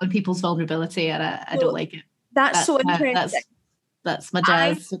prey on people's vulnerability, and I don't like it. That's so interesting. That's my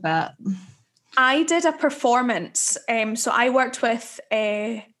jazz with that. I did a performance. So I worked with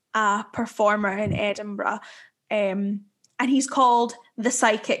a performer in Edinburgh, and he's called the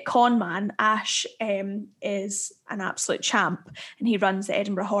Psychic Con Man. Ash is an absolute champ, and he runs the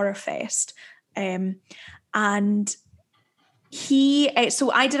Edinburgh Horror Fest. And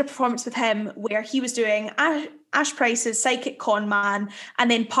so I did a performance with him where he was doing Ash Price's Psychic Con Man,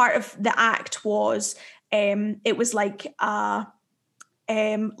 and then part of the act was it was like a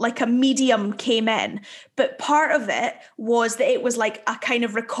medium came in, but part of it was that it was like a kind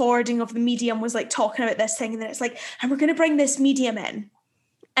of recording of the medium was like talking about this thing, and then it's like, and we're going to bring this medium in.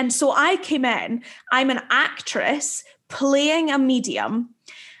 And so I came in, I'm an actress playing a medium,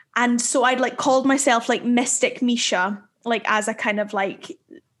 and so I'd called myself Mystic Misha, as a kind of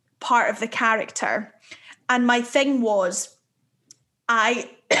part of the character. And my thing was, I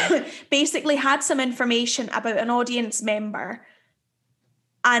basically had some information about an audience member,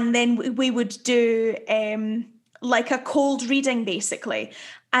 and then we would do a cold reading basically.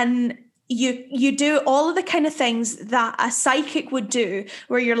 And you do all of the kind of things that a psychic would do,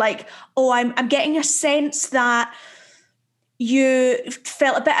 where you're like, oh, I'm getting a sense that you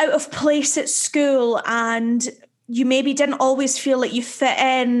felt a bit out of place at school and you maybe didn't always feel like you fit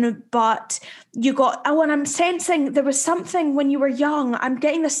in, but you got, and I'm sensing there was something when you were young. I'm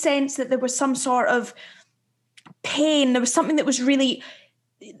getting the sense that there was some sort of pain. There was something that really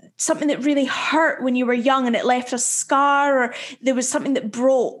hurt when you were young and it left a scar, or there was something that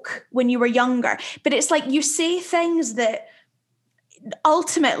broke when you were younger. But it's like you say things that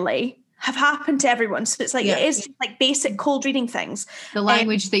ultimately have happened to everyone. So it's it is just basic cold reading things. The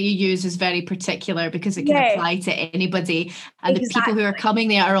language that you use is very particular because it can apply to anybody. And the people who are coming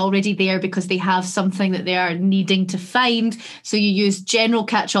there are already there because they have something that they are needing to find. So you use general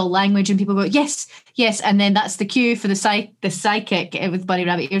catch-all language and people go, yes. And then that's the cue for the psychic with Bunny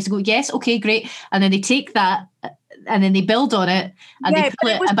Rabbit Ears to go, yes, okay, great. And then they take that and then they build on it and they pull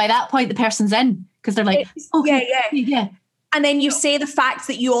it. And by that point, the person's in because they're like, okay, yeah. And then you say the fact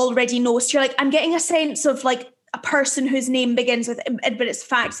that you already know. So you're like, I'm getting a sense of a person whose name begins with, but it's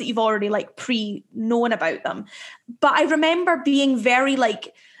facts that you've already pre-known about them. But I remember being very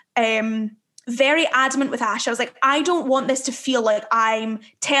very adamant with Ash. I was like, I don't want this to feel like I'm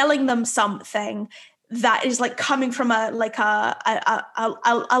telling them something that is like coming from a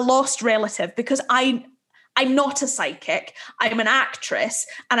lost relative, because I'm not a psychic. I'm an actress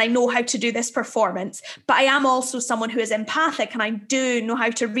and I know how to do this performance, but I am also someone who is empathic and I do know how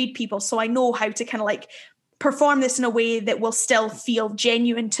to read people. So I know how to kind of like perform this in a way that will still feel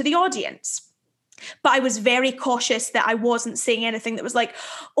genuine to the audience. But I was very cautious that I wasn't saying anything that was like,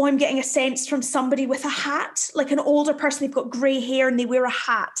 oh, I'm getting a sense from somebody with a hat, like an older person, they've got grey hair and they wear a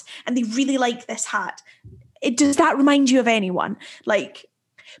hat and they really like this hat. Does that remind you of anyone?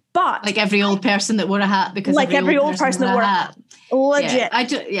 But like every old person that wore a hat, because like every old person that wore a hat. Legit. Yeah, I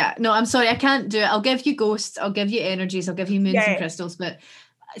do. Yeah, no, I'm sorry, I can't do it. I'll give you ghosts, I'll give you energies, I'll give you moons and crystals, but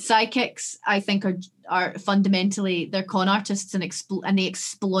psychics, I think, are fundamentally, they're con artists and they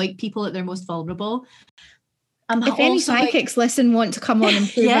exploit people at their most vulnerable. If any psychics want to come on and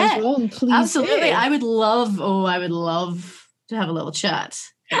prove us wrong, please. Absolutely, do. I would love to have a little chat.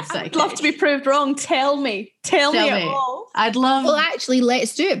 I'd love to be proved wrong. Tell me it all. I'd love. Well, actually,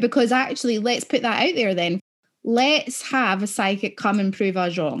 let's do it, because let's put that out there then. Let's have a psychic come and prove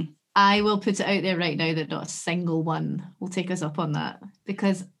us wrong. I will put it out there right now that not a single one will take us up on that,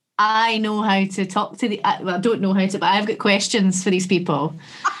 because I know how to talk to I don't know how to, but I've got questions for these people.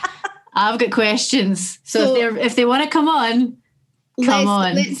 I've got questions. So if they want to come on,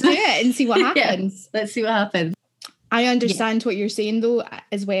 Let's do it and see what happens. Let's see what happens. I understand what you're saying though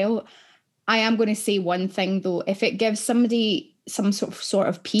as well. I am going to say one thing though. If it gives somebody some sort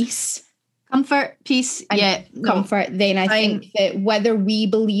of peace, comfort, peace, comfort, then I think that whether we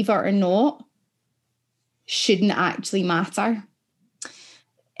believe it or not shouldn't actually matter.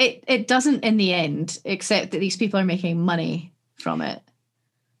 It doesn't in the end, except that these people are making money from it.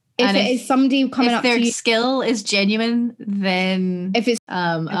 If it is somebody coming up to you, if their skill is genuine, then if it's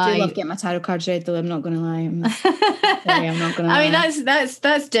I do love getting my tarot cards read though, I'm not going to lie. I'm not going to lie. I mean,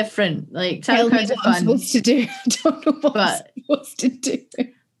 that's different. Like, tarot cards are fun. I'm supposed to do. I don't know what I'm supposed to do.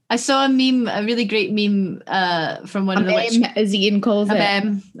 I saw a bloggers great meme from one of the meme, as Ian calls it.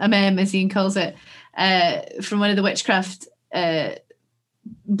 A meme, as Ian calls it, from one of the witchcraft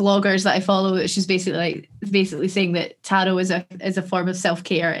bloggers that I follow, which is basically saying that tarot is a form of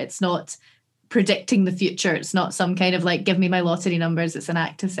self-care. It's not predicting the future. It's not some kind of like, give me my lottery numbers. It's an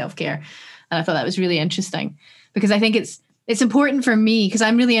act of self-care. And I thought that was really interesting, because I think it's important for me, because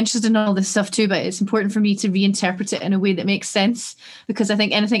I'm really interested in all this stuff too, but it's important for me to reinterpret it in a way that makes sense, because I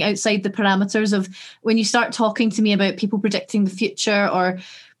think anything outside the parameters of when you start talking to me about people predicting the future or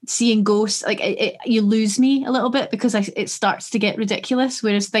seeing ghosts, like you lose me a little bit, because it starts to get ridiculous,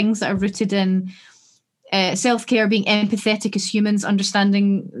 whereas things that are rooted in self-care, being empathetic as humans,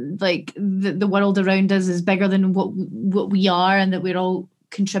 understanding like the world around us is bigger than what we are, and that we're all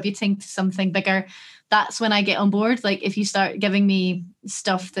contributing to something bigger, that's when I get on board. Like, if you start giving me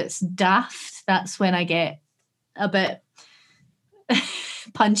stuff that's daft, that's when I get a bit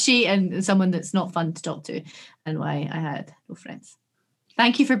punchy and someone that's not fun to talk to, and why I had no friends.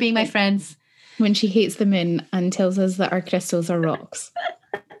 Thank you for being my friends. When she hates the moon and tells us that our crystals are rocks.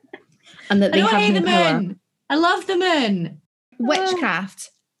 And that they have no power. I love the moon.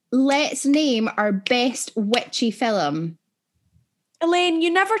 Witchcraft. Let's name our best witchy film. Elaine,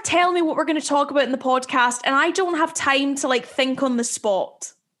 you never tell me what we're going to talk about in the podcast, and I don't have time to like think on the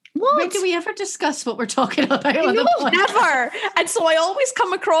spot. What? When do we ever discuss what we're talking about on the podcast? Never. And so I always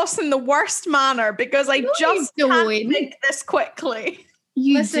come across in the worst manner, because I just can't think this quickly.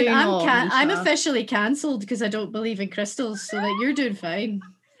 Listen, I'm officially cancelled because I don't believe in crystals, so that you're doing fine.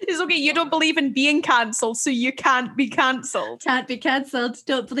 It's okay, you don't believe in being cancelled, so you can't be cancelled. Can't be cancelled,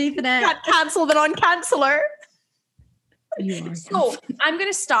 don't believe in it. Can't cancel the non-canceller. So I'm going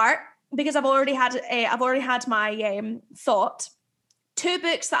to start, because I've already had my thought. 2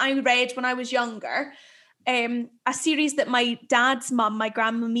 books that I read when I was younger. A series that my dad's mum, my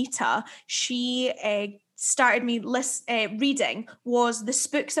grandma Mita, she started me reading, was The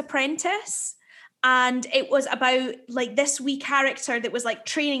Spook's Apprentice. And it was about like this wee character that was like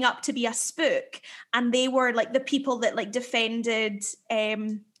training up to be a spook, and they were like the people that like defended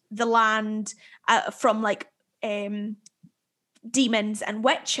the land from like demons and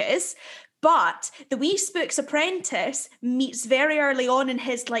witches. But the wee spook's apprentice meets very early on in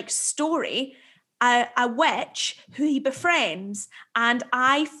his like story a witch who he befriends, and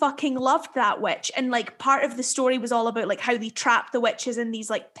I fucking loved that witch. And like part of the story was all about like how they trapped the witches in these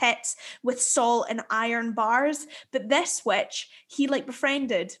like pits with salt and iron bars, but this witch he like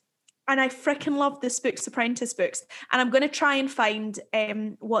befriended, and I freaking loved the Spook's Apprentice books. And I'm going to try and find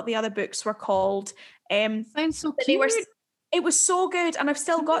what the other books were called. Sounds so cute. It was so good, and I've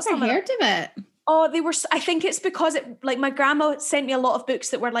still got some. I've heard of it. Oh, they were. I think it's because my grandma sent me a lot of books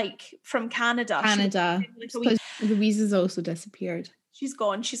that were like from Canada. Because Louisa's also disappeared. She's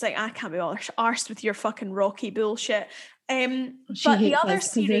gone. She's like, I can't be arsed with your fucking Rocky bullshit. She but hates the other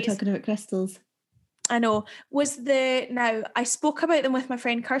us because they're series, talking about crystals. I know, now I spoke about them with my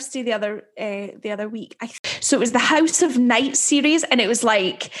friend Kirsty the other week. So it was the House of Night series, and it was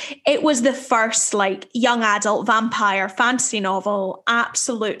the first like young adult vampire fantasy novel,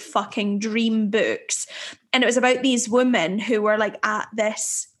 absolute fucking dream books. And it was about these women who were like at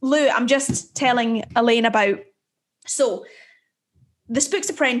this. Lou, I'm just telling Elaine about. So The Spook's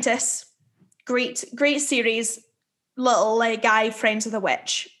Apprentice, great series. Little guy friends with a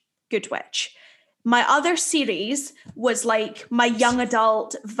witch, good witch. My other series was like my young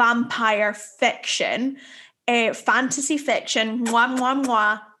adult vampire fiction, fantasy fiction,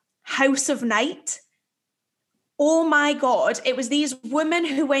 House of Night. Oh my God. It was these women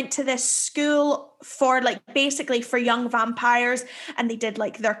who went to this school for basically for young vampires, and they did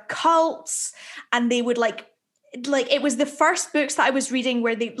like their cults, and they would it was the first books that I was reading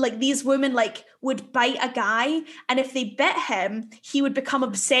where they these women would bite a guy, and if they bit him, he would become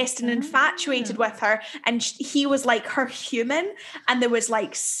obsessed and infatuated with her, and he was like her human, and there was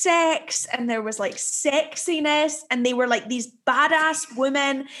like sex, and there was like sexiness, and they were like these badass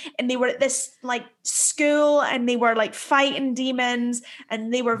women, and they were at this like school, and they were like fighting demons,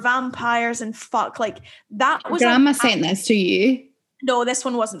 and they were vampires, and that was Grandma sent this to you. No, this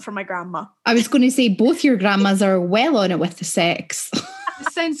one wasn't for my grandma. I was going to say both your grandmas are well on it with the sex.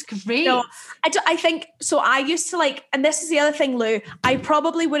 This sounds great. No, I think so. I used to and this is the other thing, Lou, I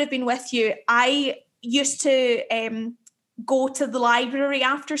probably would have been with you. I used to go to the library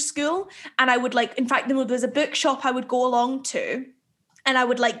after school, and I would in fact, there was a bookshop I would go along to, and I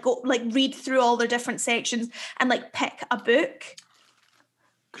would go read through all their different sections and pick a book.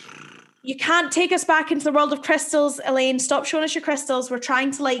 You can't take us back into the world of crystals, Elaine. Stop showing us your crystals. We're trying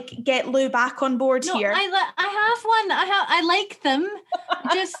to get Lou back on board here. I have one. I like them.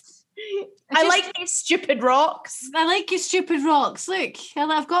 I like these stupid rocks. I like your stupid rocks. Look,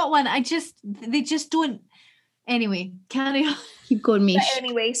 I've got one. They just don't. Anyway, carry on. Keep going, Mish. But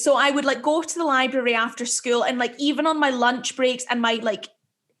anyway, so I would go to the library after school, and even on my lunch breaks and my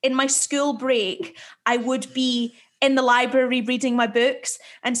in my school break, I would be in the library reading my books.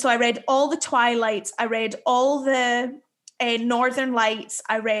 And so I read all the Twilights, I read all the Northern Lights,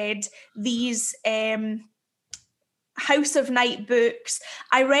 I read these House of Night books.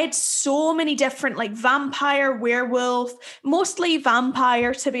 I read so many different vampire, werewolf, mostly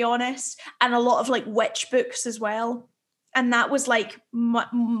vampire to be honest, and a lot of witch books as well. And that was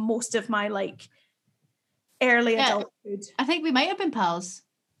most of my early adulthood. I think we might have been pals.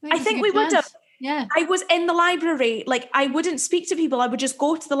 I think we would have. Yeah. I was in the library. I wouldn't speak to people. I would just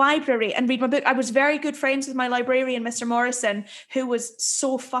go to the library and read my book. I was very good friends with my librarian, Mr. Morrison, who was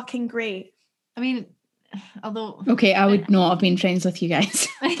so fucking great. I mean, although... Okay, I would not have been friends with you guys.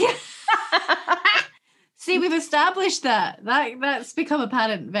 See, we've established that's become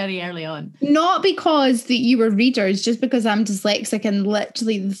apparent very early on. Not because that you were readers, just because I'm dyslexic, and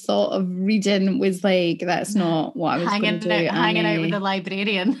literally the thought of reading was that's not what I was going to do. Hanging out with the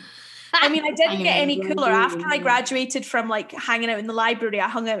librarian. I mean, I didn't get any cooler. After I graduated from hanging out in the library, I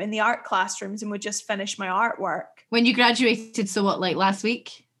hung out in the art classrooms and would just finish my artwork. When you graduated, so what, last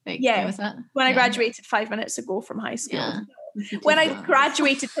week? Yeah. Was that? When I graduated 5 minutes ago from high school. Yeah. When I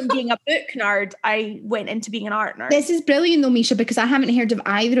graduated from being a book nerd, I went into being an art nerd. This is brilliant though, Misha, because I haven't heard of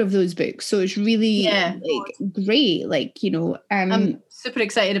either of those books. So it's really great. I'm super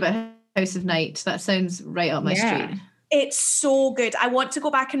excited about House of Night. That sounds right up my street. It's so good. I want to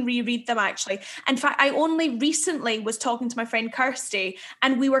go back and reread them, actually. In fact, I only recently was talking to my friend Kirsty,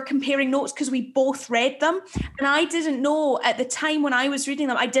 and we were comparing notes because we both read them. And I didn't know at the time when I was reading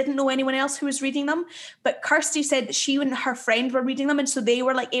them, I didn't know anyone else who was reading them. But Kirsty said that she and her friend were reading them, and so they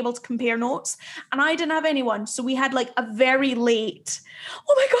were able to compare notes. And I didn't have anyone. So we had a very late,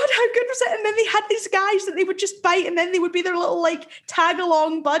 oh my God, how good was it? And then they had these guys that they would just bite, and then they would be their little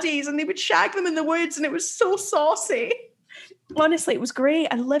tag-along buddies, and they would shag them in the woods, and it was so saucy. Honestly, it was great.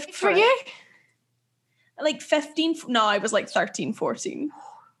 I lived for you. 15. No, I was 13, 14.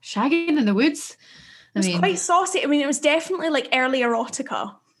 Shagging in the woods. It was quite saucy. I mean, it was definitely early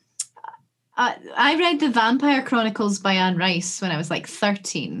erotica. I read the Vampire Chronicles by Anne Rice when I was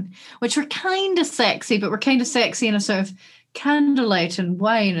 13, which were kind of sexy, but were kind of sexy in a sort of candlelight and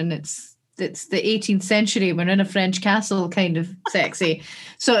wine, and it's the 18th century. We're in a French castle kind of sexy.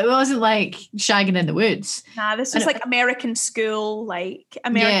 So it wasn't shagging in the woods. Nah, this was American school,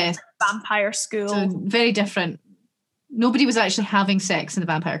 American vampire school. So very different. Nobody was actually having sex in the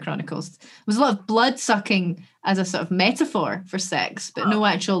Vampire Chronicles. There was a lot of blood sucking as a sort of metaphor for sex, but no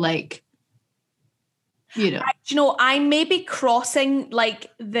actual like, you know. I may be crossing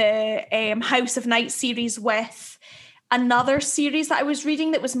like the House of Night series with another series that I was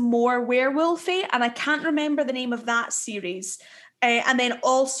reading that was more werewolfy, and I can't remember the name of that series. And then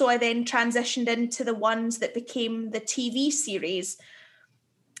also I then transitioned into the ones that became the TV series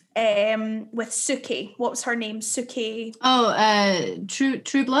with Suki. What was her name? Suki.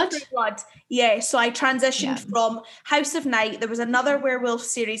 True Blood? True Blood. Yeah. So I transitioned from House of Night. There was another werewolf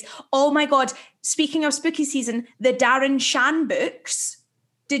series. Oh my God. Speaking of spooky season, the Darren Shan books.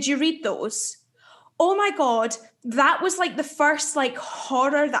 Did you read those? Oh my God. That was like the first like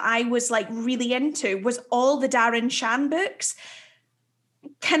horror that I was like really into, was all the Darren Shan books.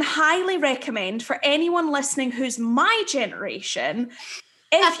 Can highly recommend for anyone listening who's my generation.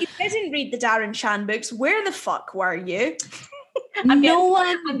 If you didn't read the Darren Shan books, where the fuck were you? I'm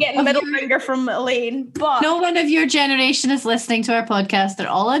getting a middle finger from Elaine, but no one of your generation is listening to our podcast. They're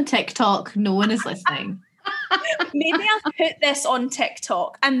all on TikTok. No one is listening. Maybe I'll put this on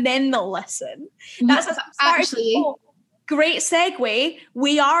TikTok and then they'll listen. That's actually great segue.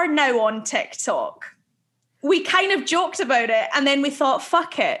 We are now on TikTok. We kind of joked about it and then we thought,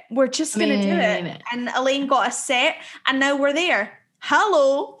 fuck it, we're just going to do it. And Elaine got us set and now we're there.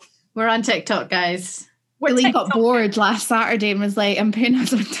 Hello. We're on TikTok, guys. Elaine got bored last Saturday and was like, I'm putting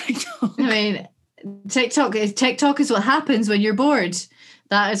us on TikTok. I mean, TikTok is what happens when you're bored.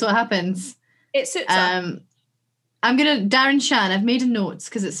 That is what happens. It suits us. I'm going to, Darren Shan, I've made a note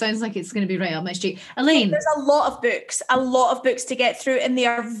because it sounds like it's going to be right up my street. Elaine. There's a lot of books to get through, and they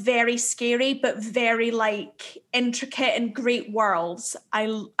are very scary, but very like intricate and great worlds. I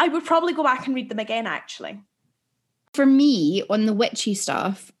would probably go back and read them again, actually. For me, on the witchy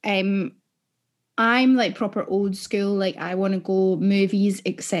stuff, I'm like proper old school, like I want to go movies,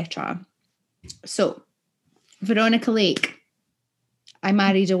 etc. So, Veronica Lake, I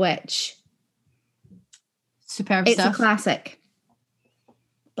Married a Witch. Superb it's stuff. It's a classic.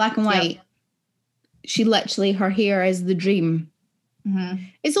 Black and white. Yep. She literally, her hair is the dream. Mm-hmm.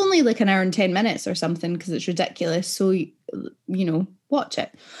 It's only like an hour and 10 minutes or something because it's ridiculous. So, watch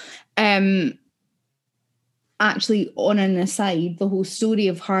it. Actually, on an aside, the whole story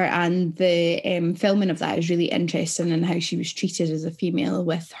of her and the filming of that is really interesting, and how she was treated as a female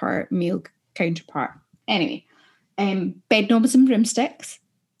with her male counterpart. Anyway, Bedknobs and Broomsticks.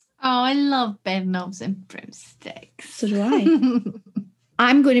 Oh, I love Bedknobs and Broomsticks. So do I.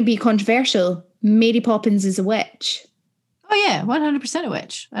 I'm going to be controversial. Mary Poppins is a witch. Oh yeah, 100% a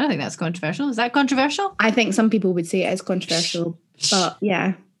witch. I don't think that's controversial. Is that controversial? I think some people would say it is controversial, but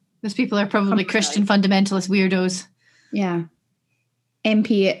yeah. Those people are probably Christian fundamentalist weirdos. Yeah.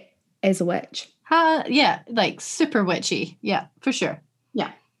 MP is a witch. Yeah, like super witchy. Yeah, for sure.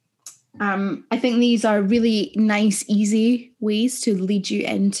 Yeah. I think these are really nice, easy ways to lead you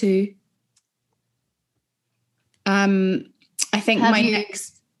into. I think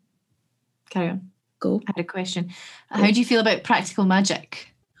next. Carry on. Go. I had a question. Go. How do you feel about practical magic?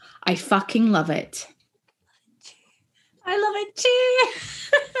 I fucking love it. I love it too.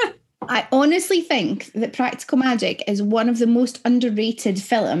 I honestly think that practical magic is one of the most underrated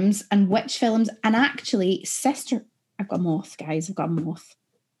films and witch films, and actually I've got a moth, guys. I've got a moth.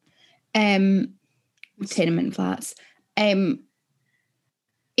 Tenement flats.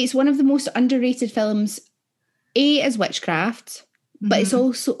 It's one of the most underrated films. As witchcraft, but it's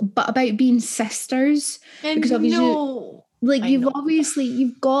also about being sisters. And because obviously,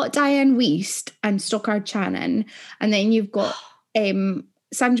 you've got Diane Wiest and Stockard Channing, and then you've got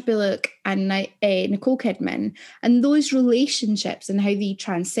Sandra Bullock and Nicole Kidman, and those relationships and how they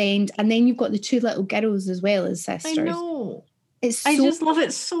transcend. And then you've got the two little girls as well as sisters. I know. I just love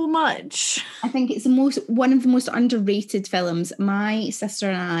it so much. I think it's one of the most underrated films. My sister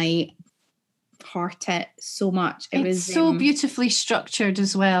and I heart it so much. It's so beautifully structured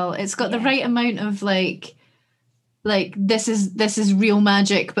as well. It's got the right amount of like this is real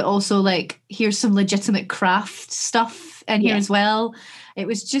magic, but also like here's some legitimate craft stuff in here as well. It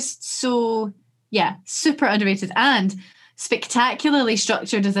was just so super underrated and spectacularly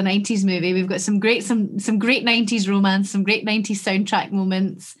structured as a 90s movie. We've got some great 90s romance, some great 90s soundtrack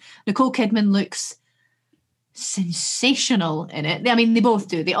moments. Nicole Kidman looks sensational in it. I mean, they both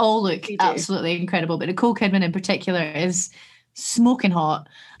do. They all look absolutely incredible, but Nicole Kidman in particular is smoking hot.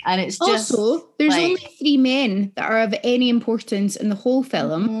 And it's just also there's only 3 men that are of any importance in the whole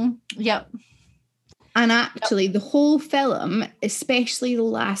film. Mm-hmm. Yep. And actually the whole film, especially the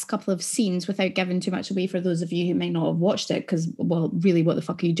last couple of scenes, without giving too much away for those of you who might not have watched it, because, well, really, what the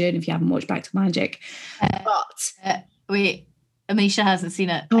fuck are you doing if you haven't watched Back to Magic? Wait, Amisha hasn't seen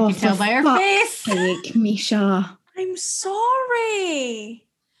it. Oh, I can tell by her face. Sake, Misha. I'm sorry.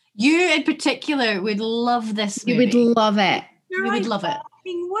 You in particular would love this You movie. would love it. You would love it.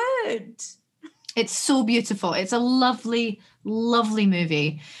 fucking would. It's so beautiful. It's a lovely, lovely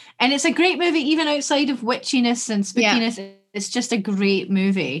movie. And it's a great movie, even outside of witchiness and spookiness. Yeah. It's just a great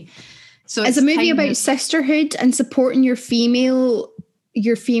movie. So it's a movie about sisterhood and supporting your females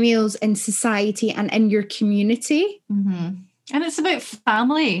in society and in your community. Mm-hmm. And it's about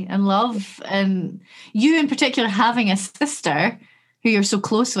family and love. And you in particular having a sister who you're so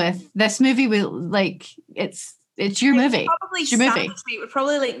close with. This movie will, like, it's your movie. It's your movie. It would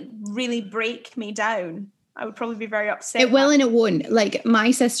probably like really break me down. I would probably be very upset. It will and it won't. Like,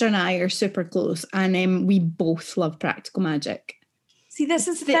 my sister and I are super close, and we both love practical magic. See, this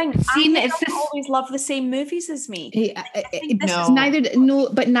is the thing. I don't always love the same movies as me.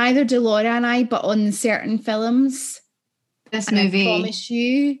 Neither do Laura and I. But on certain films, this movie, I promise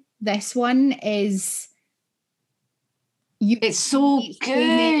you, this one is. It's so good. So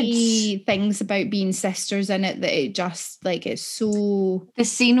many things about being sisters in it that it just like it's so. The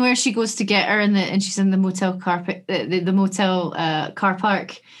scene where she goes to get her and she's in the motel carpet, the motel car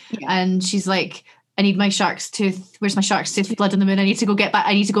park, and she's like, "I need my shark's tooth. Where's my shark's tooth? Blood on the moon. I need to go get back.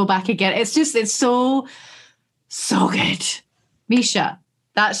 I need to go back again." It's so good. Misha,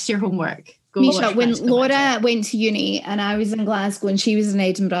 that's your homework. Misha, when Laura went to uni and I was in Glasgow and she was in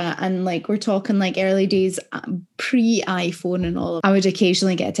Edinburgh, and like we're talking like early days pre-iPhone and all, I would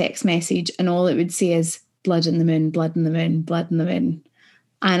occasionally get a text message and all it would say is blood in the moon, blood in the moon, blood in the moon.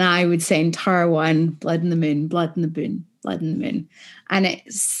 And I would send her one, blood in the moon, blood in the moon, blood in the moon. And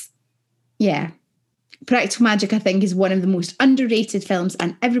it's, yeah. Practical Magic, I think, is one of the most underrated films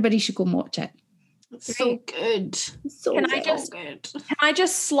and everybody should go and watch it. It's so good. Can I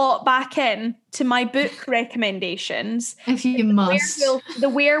just slot back in to my book recommendations? If you must. The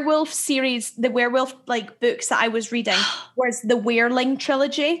werewolf series, the werewolf like books that I was reading was the Weirling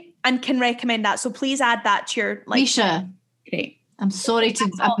trilogy, and can recommend that. So please add that to your like. Misha, great. I'm sorry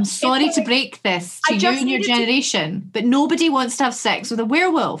to break this to you and your generation, but nobody wants to have sex with a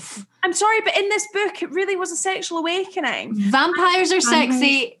werewolf. I'm sorry, but in this book, it really was a sexual awakening. Vampires are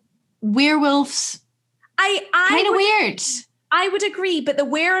sexy. Werewolves, kind of weird. I would agree, but the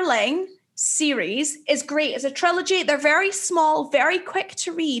Weirling series is great. It's a trilogy. They're very small, very quick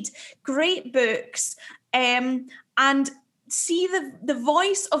to read, great books, and see the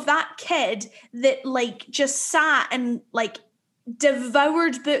voice of that kid that like just sat and like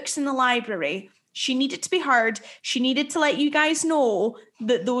devoured books in the library. She needed to be heard. She needed to let you guys know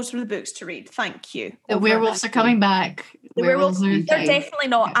that those were the books to read. Thank you. The werewolves are coming back. The werewolves, they're definitely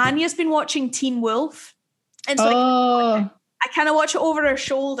not. Yeah. Anya's been watching Teen Wolf. And so I kind of watch it over her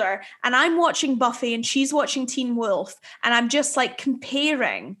shoulder. And I'm watching Buffy and she's watching Teen Wolf. And I'm just like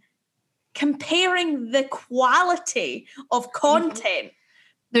comparing the quality of content.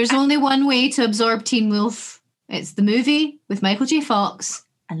 There's only one way to absorb Teen Wolf. It's the movie with Michael J. Fox.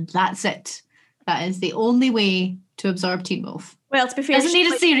 And that's it. That is the only way to absorb Teen Wolf. Well, to be fair, it doesn't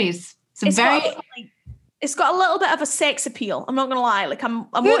need a series. It's got a little bit of a sex appeal. I'm not going to lie. Like I'm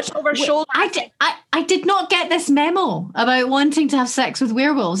watching over her shoulder. I did not get this memo about wanting to have sex with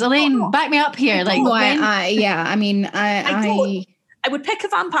werewolves. Elaine, back me up here. Like, I would pick a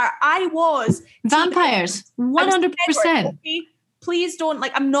vampire. I was vampires, 100%. Please don't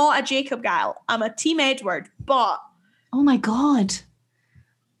like. I'm not a Jacob gal. I'm a Team Edward. But oh my god,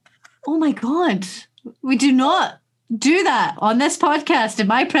 we do not do that on this podcast in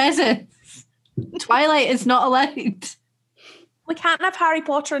my presence. Twilight is not allowed. We can't have Harry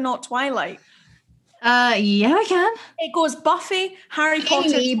Potter and not Twilight. Yeah, we can. It goes Buffy, Harry Potter,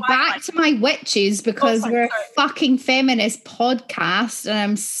 Twilight. Back to my witches, because we're a fucking feminist podcast and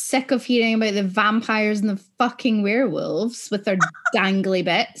I'm sick of hearing about the vampires and the fucking werewolves with their dangly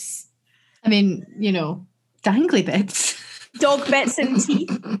bits. I mean, you know, dangly bits. Dog bits and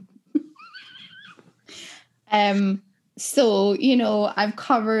teeth. So, you know, we've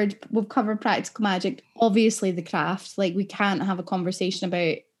covered practical magic, obviously the craft. Like, we can't have a conversation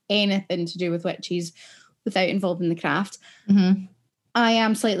about anything to do with witches without involving the craft. Mm-hmm. I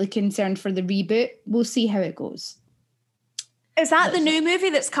am slightly concerned for the reboot. We'll see how it goes. Is that the new movie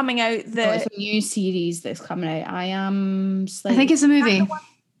that's coming out? It's a new series that's coming out. I think it's a movie.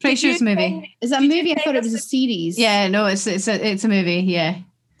 Pretty sure it's a movie. Is that a movie? I thought it was a series. Yeah, no, it's a movie. Yeah.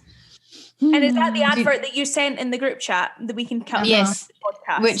 And is that the advert that you sent in the group chat that we can cut? Yes, the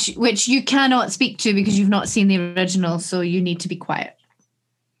podcast? which you cannot speak to because you've not seen the original, so you need to be quiet.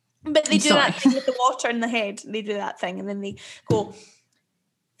 But they do that thing with the water in the head. They do that thing, and then they go,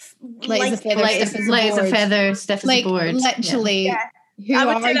 Light as a feather, stiff as a Light as a board. feather, stiff as a Like board. literally, Yeah. who I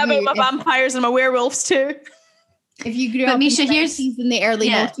would are say that you? about my vampires and my werewolves too. If you grew But up Misha, in the here's- 90s, in the early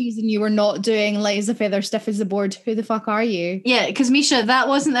yeah. 90s and you were not doing light as a feather, stiff as a board, who the fuck are you? Yeah, because Misha, that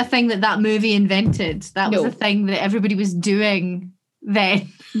wasn't a thing that movie invented. That was No. a thing that everybody was doing then.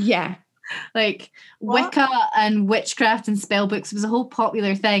 Yeah. Like What? Wicca and witchcraft and spell books was a whole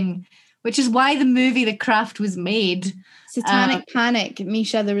popular thing, which is why the movie The Craft was made. Satanic Panic,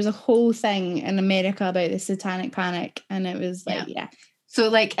 Misha, there was a whole thing in America about the Satanic Panic, and it was like, yeah. So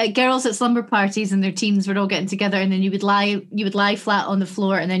like girls at slumber parties and their teams were all getting together, and then you would lie flat on the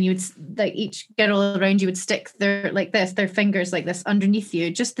floor, and then you would, like, each girl around you would stick their fingers like this underneath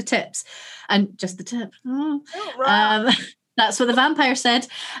you, just the tips, and just the tip. Oh. That's what the vampire said,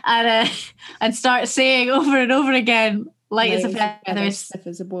 and start saying over and over again, light as a feather, stiff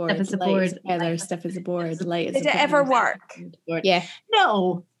as a board, stiff as a light board, as a feather, stiff as a board, light as a Did it feather, ever stiff work? as a board. Yeah.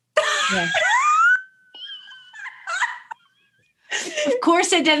 No. Yeah. Of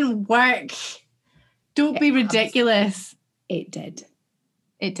course it didn't work. Don't be ridiculous. It did.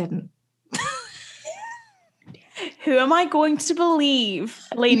 It didn't. Who am I going to believe?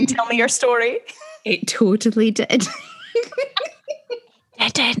 Elaine, tell me your story. It totally did.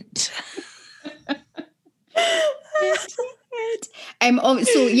 Didn't.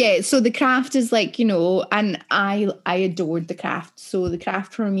 So The Craft is like, you know, and I adored The Craft. So The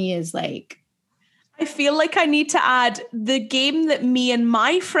Craft for me is like, I feel like I need to add the game that me and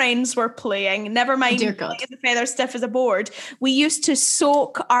my friends were playing. Never mind, Dear God. light as a feather, stiff as a board. We used to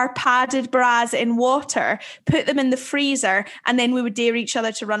soak our padded bras in water, put them in the freezer, and then we would dare each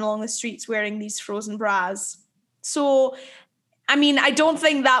other to run along the streets wearing these frozen bras. So, I mean, I don't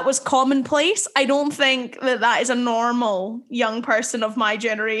think that was commonplace. I don't think that is a normal young person of my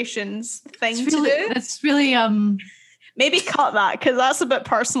generation's thing to do. It's really Maybe cut that, because that's a bit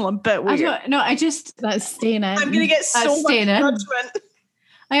personal and a bit weird. that's staying in. I'm going to get so That's much staying in.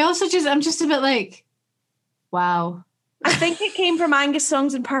 judgment. I'm just a bit like, wow. I think it came from Angus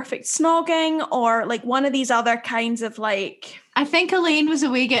Songs and Perfect Snogging, or like one of these other kinds of like. I think Elaine was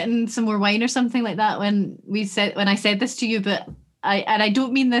away getting some more wine or something like that when I said this to you, but I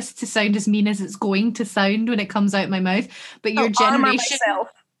don't mean this to sound as mean as it's going to sound when it comes out my mouth, but your generation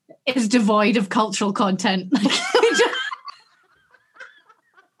is devoid of cultural content.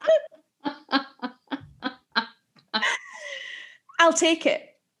 I'll take it.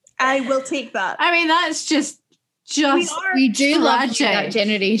 I will take that. I mean, that's just we do love you, that tragic.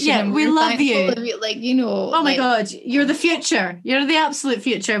 generation. Yeah, and we we're love you. thankful of you. Like, you know. Oh my like, God, you're the future. You're the absolute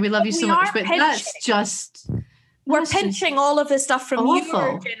future. We love you so We much. are But pinching. that's just. We're that's just pinching all of the stuff from your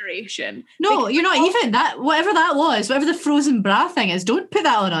awful. generation. No, Because you're not all- even that. Whatever that was, whatever the frozen bra thing is, don't put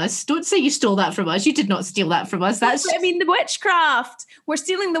that on us. Don't say you stole that from us. You did not steal that from us. That's I mean, the witchcraft. We're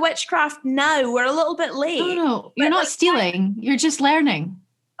stealing the witchcraft now. We're a little bit late. no. You're But not like- stealing. You're just learning.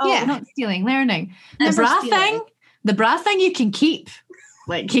 Oh, Yeah. You're not stealing. Learning. The Never bra stealing. thing. The bra thing you can keep.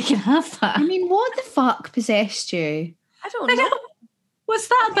 Like, you can have that. I mean, what the fuck possessed you? I don't know. What's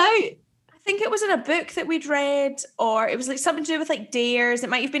that about? I think it was in a book that we'd read, or it was like something to do with like dares. It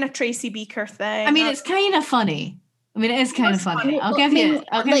might have been a Tracy Beaker thing. I mean, it's kind of funny. I mean, it is kind of That's funny. funny. I'll give you.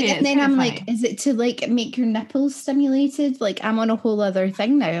 I'll give like, you. and it's then kinda I'm funny. like, is it to like make your nipples stimulated? Like, I'm on a whole other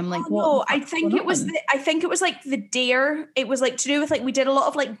thing now. I'm like, what? No, the I fuck's think going it was. on? I think it was like the dare. It was like to do with like we did a lot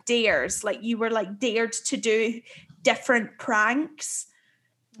of like dares. Like you were like dared to do different pranks.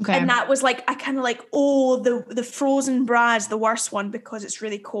 Okay. And that was like I kind of like, the frozen bra is the worst one because it's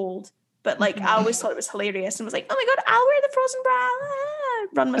really cold. But like I always thought it was hilarious and was like, oh my God, I'll wear the frozen bra.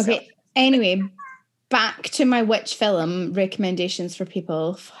 Run myself. Okay. Anyway, back to my witch film recommendations for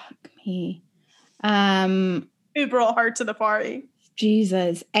people. Fuck me. Who brought her to the party?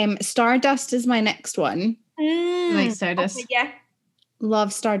 Jesus. Stardust is my next one. Like Stardust. Okay, yeah.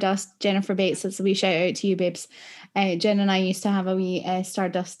 Love Stardust. Jennifer Bates. That's a wee shout out to you, babes. Jen and I used to have a wee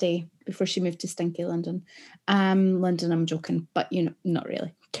Stardust day before she moved to stinky London. London, I'm joking, but you know, not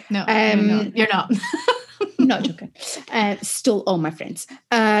really. No, you're not. Not joking. Stole all my friends.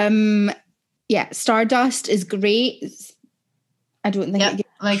 Yeah, Stardust is great. I don't think Yep, it gets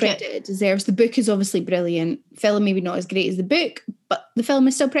like credit it deserves. The book is obviously brilliant. Film maybe not as great as the book, but the film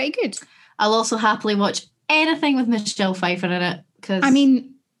is still pretty good. I'll also happily watch anything with Michelle Pfeiffer in it because I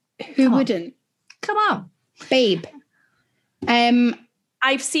mean, who Come on. wouldn't? come on. Babe.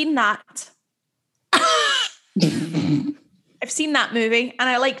 I've seen that. I've seen that movie and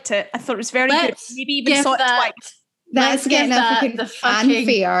I liked it. I thought it was very Let's good. Maybe even give saw it that- twice. That's Let's getting give a that fucking the fucking-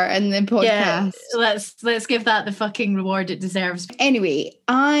 fanfare in the podcast. Yeah, let's give that the fucking reward it deserves. Anyway,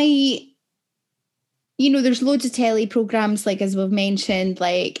 there's loads of telly programs, like as we've mentioned,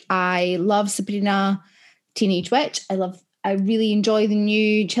 like I love Sabrina Teenage Witch. I really enjoy the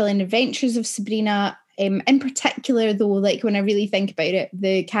new Chilling Adventures of Sabrina. In particular, though, like when I really think about it,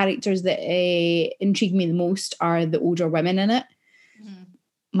 the characters that intrigue me the most are the older women in it. Mm-hmm.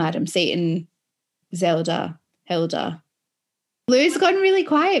 Madam Satan, Zelda, Hilda. Lou's gone really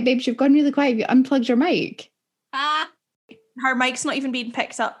quiet, babes. You've gone really quiet. You unplugged your mic. Her mic's not even being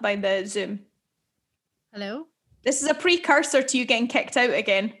picked up by the Zoom. Hello? This is a precursor to you getting kicked out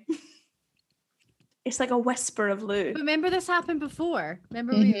again. It's like a whisper of Lou. Remember this happened before?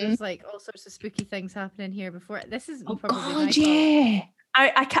 Remember we was like all sorts of spooky things happening here before? This is probably my fault.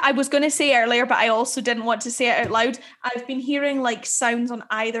 I was going to say earlier, but I also didn't want to say it out loud. I've been hearing like sounds on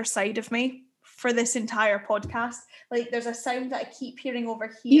either side of me for this entire podcast. Like there's a sound that I keep hearing over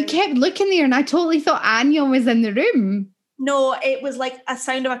here. You kept looking there and I totally thought Anya was in the room. No, it was like a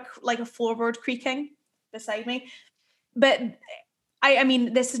sound of a floorboard creaking beside me. But I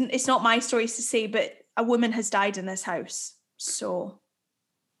mean, it's not my stories to say, but a woman has died in this house. So.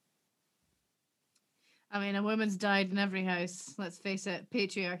 I mean, a woman's died in every house. Let's face it,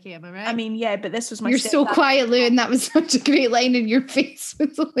 patriarchy, am I right? I mean, yeah, but this was my You're so quiet, Lou, and that was such a great line in your face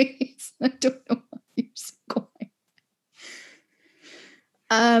with the ways. I don't know why you're so quiet.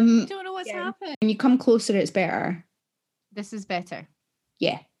 I don't know what's happened. When you come closer, it's better. This is better.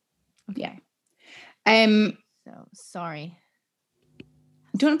 Yeah. Okay. Yeah. So sorry.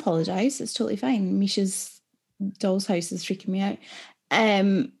 Don't apologise. It's totally fine. Misha's doll's house is freaking me out.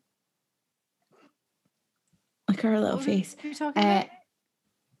 Look at her little face. Who are you talking about?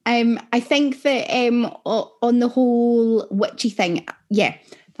 I think that on the whole witchy thing, yeah,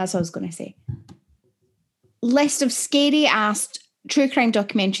 that's what I was going to say. List of scary ass true crime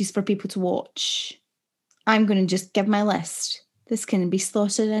documentaries for people to watch. I'm going to just give my list. This can be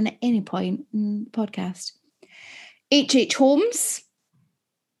slotted in at any point in the podcast. H.H. Holmes.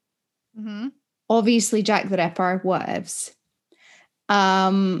 Mm-hmm. Obviously Jack the Ripper, what ifs.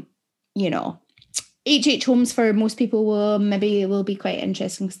 H.H. Holmes for most people will be quite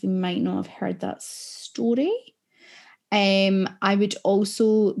interesting because they might not have heard that story. I would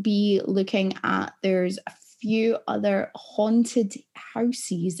also be looking at, there's a few other haunted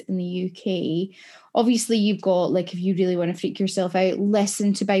houses in the UK. Obviously you've got, like, if you really want to freak yourself out,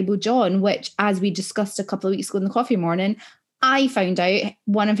 listen to Bible John, which, as we discussed a couple of weeks ago in the coffee morning, I found out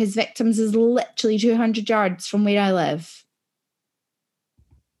one of his victims is literally 200 yards from where I live.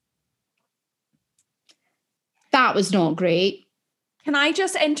 That was not great. Can I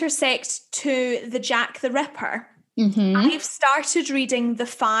just intersect to the Jack the Ripper? Mm-hmm. I've started reading The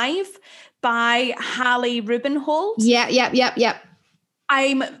Five by Hallie Rubenhold. Yeah.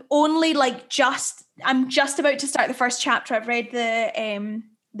 I'm only I'm just about to start the first chapter. I've read the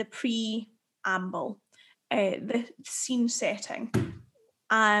preamble, the scene setting.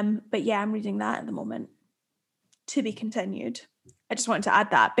 But yeah, I'm reading that at the moment. To be continued. I just wanted to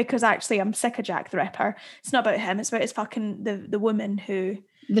add that because actually I'm sick of Jack the Ripper. It's not about him. It's about his fucking the woman who.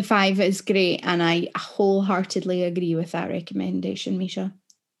 The Five is great, and I wholeheartedly agree with that recommendation, Misha.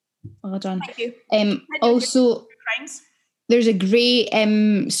 Well done. Thank you. Also, there's a great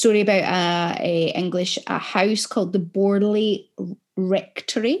story about a house called the Borley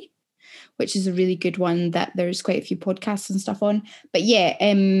Rectory, which is a really good one that there's quite a few podcasts and stuff on. But yeah,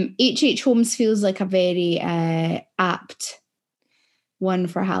 H.H. Holmes feels like a very apt one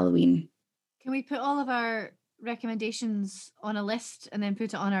for Halloween. Can we put all of our recommendations on a list and then put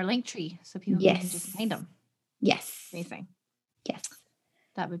it on our link tree so people can just find them? Yes. Amazing. Yes.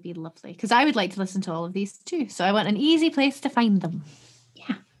 That would be lovely. Because I would like to listen to all of these too. So I want an easy place to find them.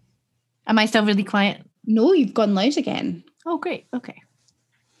 Yeah. Am I still really quiet? No, you've gone loud again. Oh, great. Okay.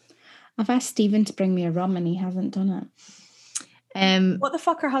 I've asked Stephen to bring me a rum and he hasn't done it. What the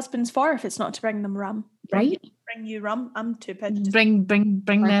fuck are husbands for if it's not to bring them rum? Right? Bring you rum? I'm too pissed. Bring them.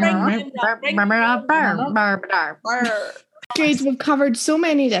 Guys, we've covered so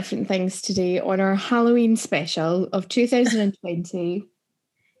many different things today on our Halloween special of 2020.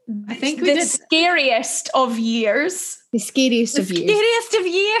 I think the scariest of years. The scariest of years. Scariest of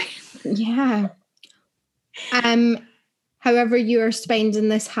years. Yeah. However you are spending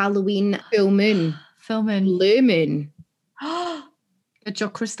this Halloween full moon. Blue moon. Get your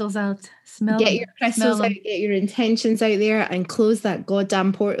crystals out. Get your crystals out, get your intentions out there and close that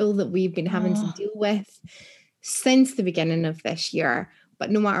goddamn portal that we've been having to deal with since the beginning of this year. But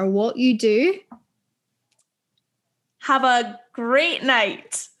no matter what you do, have a great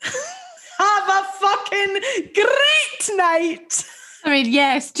night. Have a fucking great night. I mean,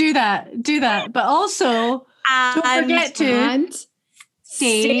 yes, do that. But also, don't forget to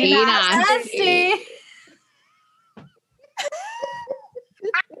stay nasty.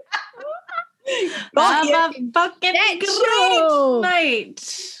 Got Have you. a fucking Get great show.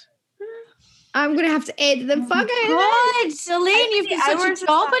 night. I'm going to have to edit the fuck out of this. God, Elaine, you've got such a hours of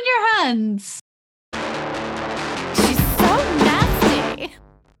job that. on your hands.